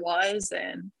it was.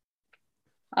 And,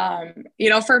 you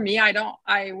know, for me, I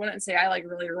wouldn't say I like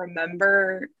really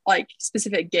remember like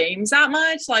specific games that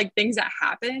much, like things that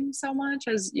happened so much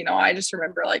as, you know, I just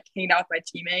remember like hanging out with my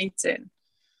teammates and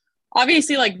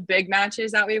obviously like big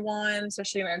matches that we won,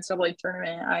 especially in the NCAA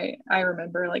tournament. I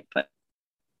remember like putting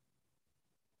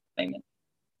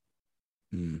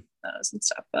those and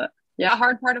stuff, but yeah,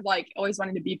 hard part of like always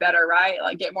wanting to be better, right?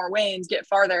 Like get more wins, get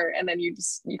farther, and then you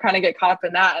kind of get caught up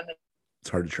in that, and then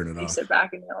it's hard to turn it off. You sit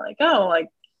back and you're like, oh, like,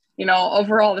 you know,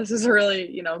 overall this is a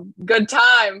really, you know, good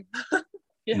time.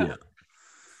 Yeah,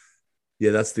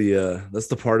 that's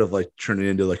the part of like turning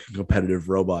into like a competitive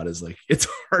robot is like it's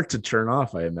hard to turn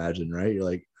off, I imagine, right? You're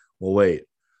like, well, wait,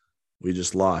 we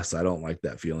just lost. I don't like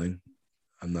that feeling.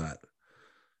 I'm not.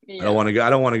 Yeah. I don't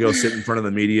want to go sit in front of the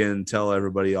media and tell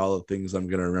everybody all the things I'm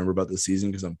going to remember about the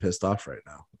season because I'm pissed off right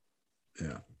now.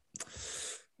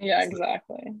 Yeah,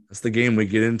 exactly. That's the game we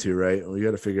get into, right? We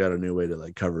got to figure out a new way to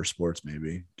like cover sports,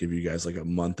 maybe give you guys like a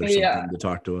month or something to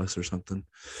talk to us or something.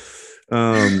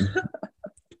 I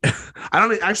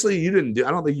don't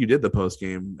think you did the post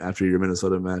game after your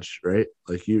Minnesota match, right?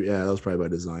 Like that was probably by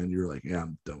design. You were like, yeah,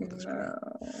 I'm done with this.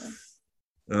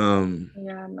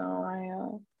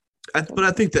 But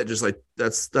I think that just like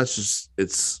that's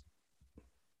just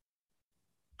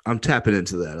I'm tapping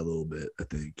into that a little bit, I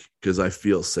think, because I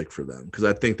feel sick for them because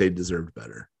I think they deserved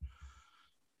better.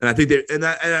 And I think and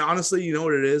honestly, you know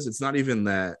what it is? It's not even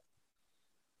that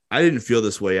I didn't feel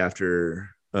this way after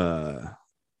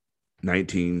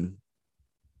 19.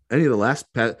 Any of the last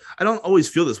I don't always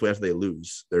feel this way after they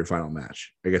lose their final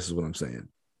match, I guess is what I'm saying.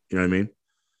 You know what I mean?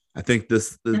 I think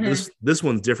this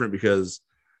one's different because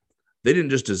they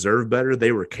didn't just deserve better,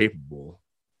 they were capable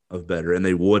of better, and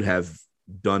they would have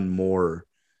done more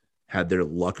had their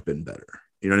luck been better.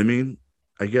 You know what I mean?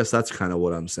 I guess that's kind of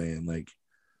what I'm saying. Like,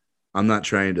 I'm not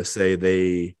trying to say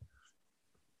they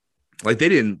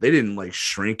didn't like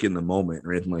shrink in the moment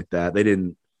or anything like that. They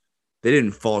didn't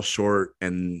fall short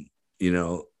and, you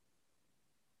know,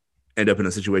 end up in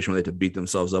a situation where they had to beat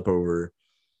themselves up over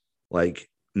like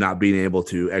not being able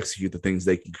to execute the things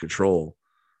they can control.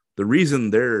 The reason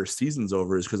their season's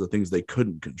over is because of things they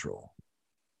couldn't control.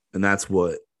 And that's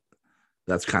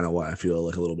kind of why I feel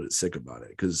like a little bit sick about it,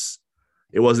 because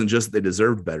it wasn't just that they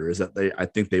deserved better, is that I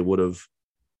think they would have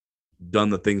done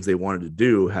the things they wanted to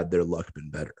do had their luck been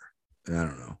better. And I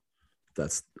don't know if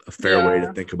that's a fair way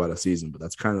to think about a season, but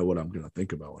that's kind of what I'm going to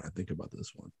think about when I think about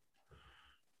this one.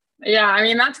 Yeah, I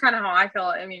mean, that's kind of how I feel.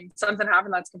 I mean, something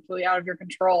happened that's completely out of your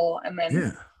control. And then,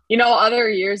 yeah. You know, other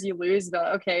years you lose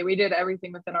okay, we did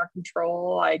everything within our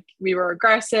control. Like, we were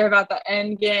aggressive at the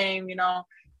end game, you know,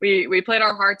 we played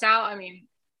our hearts out. I mean,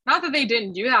 not that they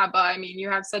didn't do that, but I mean, you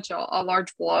have such a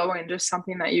large blow and just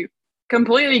something that you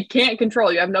completely can't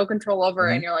control. You have no control over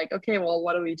it, and you're like, okay, well,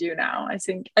 what do we do now? I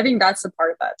think that's the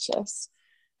part of that.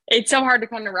 It's so hard to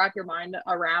kind of wrap your mind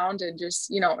around and just,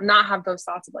 you know, not have those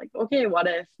thoughts of like, okay, what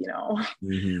if, you know,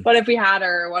 what if we had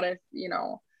her? What if, you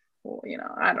know, well, you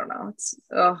know, I don't know.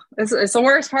 It's the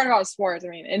worst part about sports. I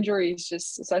mean, injuries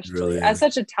just essentially at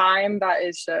such a time that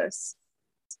is just,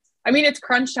 I mean, it's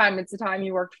crunch time. It's the time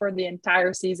you worked for the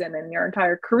entire season and your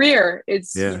entire career.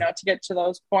 It's, you know, to get to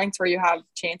those points where you have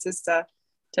chances to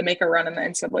make a run in the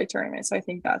NCAA tournament. So I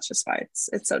think that's just why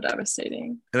it's so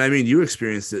devastating. And I mean, you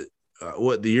experienced it.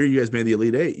 The year you guys made the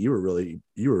Elite Eight, you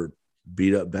were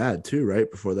beat up bad too,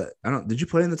 right? Before that, did you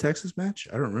play in the Texas match?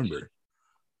 I don't remember.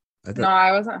 No,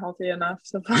 I wasn't healthy enough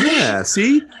to play. Yeah,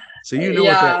 see, so you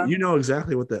know you know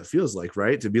exactly what that feels like,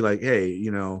 right? To be like, hey,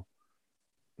 you know,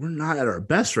 we're not at our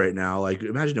best right now. Like,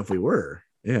 imagine if we were.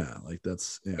 Yeah, like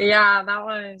that's yeah. That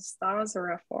was a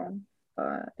rough one,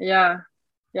 but yeah,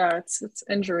 it's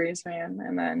injuries, man,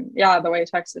 and then the way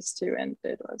Texas too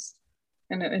ended was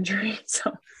in an injury.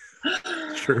 So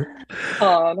sure.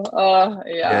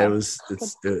 Yeah. It was.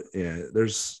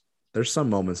 There's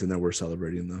some moments in there we're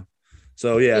celebrating though.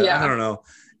 So I don't know.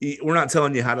 We're not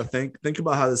telling you how to think. Think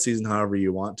about how the season however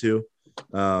you want to.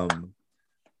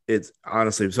 It's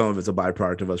honestly, some of it's a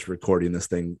byproduct of us recording this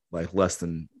thing like less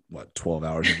than 12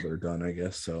 hours after they're done, I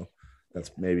guess. So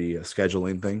that's maybe a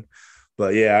scheduling thing.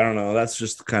 But yeah, I don't know. That's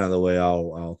just kind of the way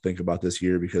I'll think about this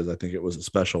year, because I think it was a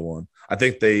special one. I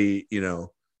think they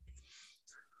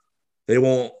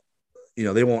won't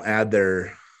add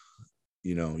their,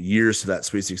 years to that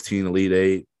Sweet 16, Elite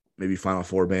Eight, maybe Final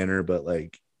Four banner, but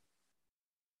like,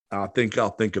 I'll think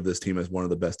of this team as one of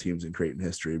the best teams in Creighton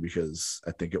history, because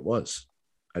I think it was.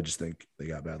 I just think they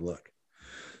got bad luck.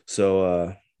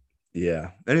 So,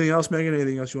 yeah. Anything else, Megan?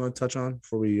 Anything else you want to touch on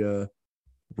before we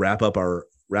wrap up our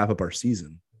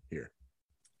season here?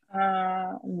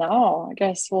 No, I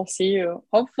guess we'll see you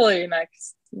hopefully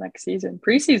next season,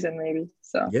 preseason maybe.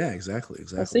 So yeah, exactly.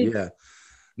 We'll yeah.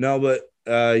 No, but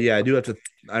I do have to.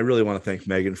 I really want to thank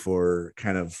Megan for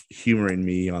kind of humoring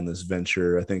me on this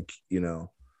venture. I think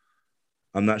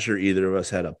I'm not sure either of us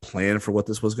had a plan for what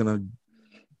this was going to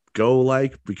go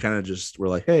like. We kind of just were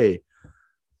like, hey,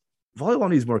 volleyball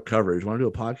needs more coverage. Want to do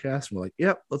a podcast? And we're like,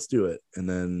 yep, let's do it. And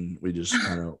then we just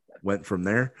kind of went from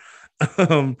there.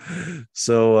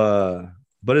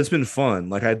 But it's been fun.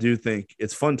 Like, I do think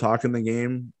it's fun talking the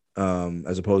game,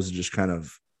 as opposed to just kind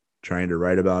of trying to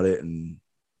write about it and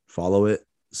follow it.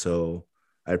 So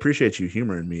I appreciate you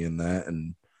humoring me in that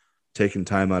and taking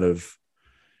time out of,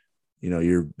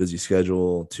 your busy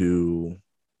schedule to,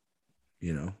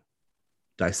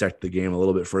 dissect the game a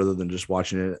little bit further than just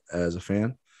watching it as a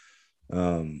fan.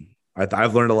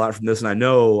 I've learned a lot from this, and I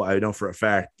know for a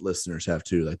fact listeners have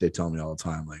too. Like, they tell me all the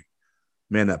time, like,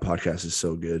 man, that podcast is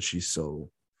so good. She's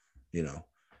so,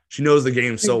 she knows the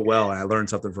game so well, and I learned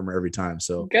something from her every time.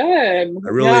 So good. I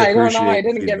really appreciate. I don't know. I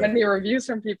didn't get many reviews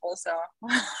from people, so.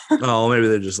 Oh, maybe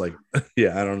they're just like,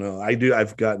 yeah, I don't know.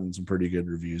 I've gotten some pretty good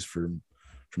reviews from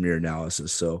your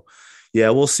analysis. So yeah,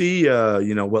 we'll see,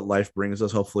 what life brings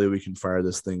us. Hopefully we can fire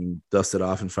this thing, dust it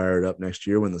off, and fire it up next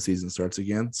year when the season starts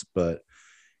again. But,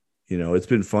 it's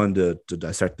been fun to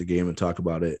dissect the game and talk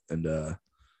about it, and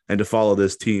to follow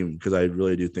this team, because I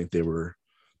really do think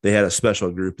they had a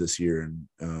special group this year.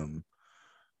 And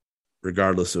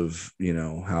regardless of,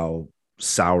 how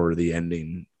sour the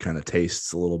ending kind of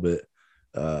tastes a little bit,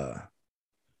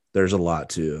 there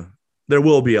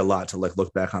will be a lot to like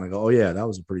look back on and go, oh yeah, that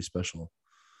was a pretty special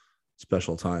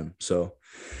time. So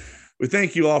we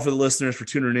thank you all for the listeners for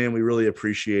tuning in. We really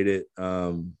appreciate it.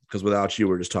 Because without you,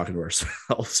 we're just talking to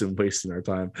ourselves and wasting our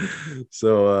time.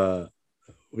 So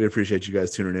we appreciate you guys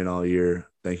tuning in all year.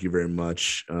 Thank you very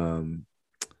much.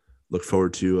 Look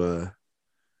forward to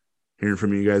hearing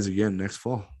from you guys again next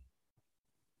fall.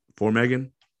 For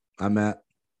Megan, I'm Matt.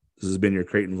 This has been your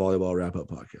Creighton Volleyball Wrap-Up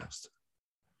Podcast.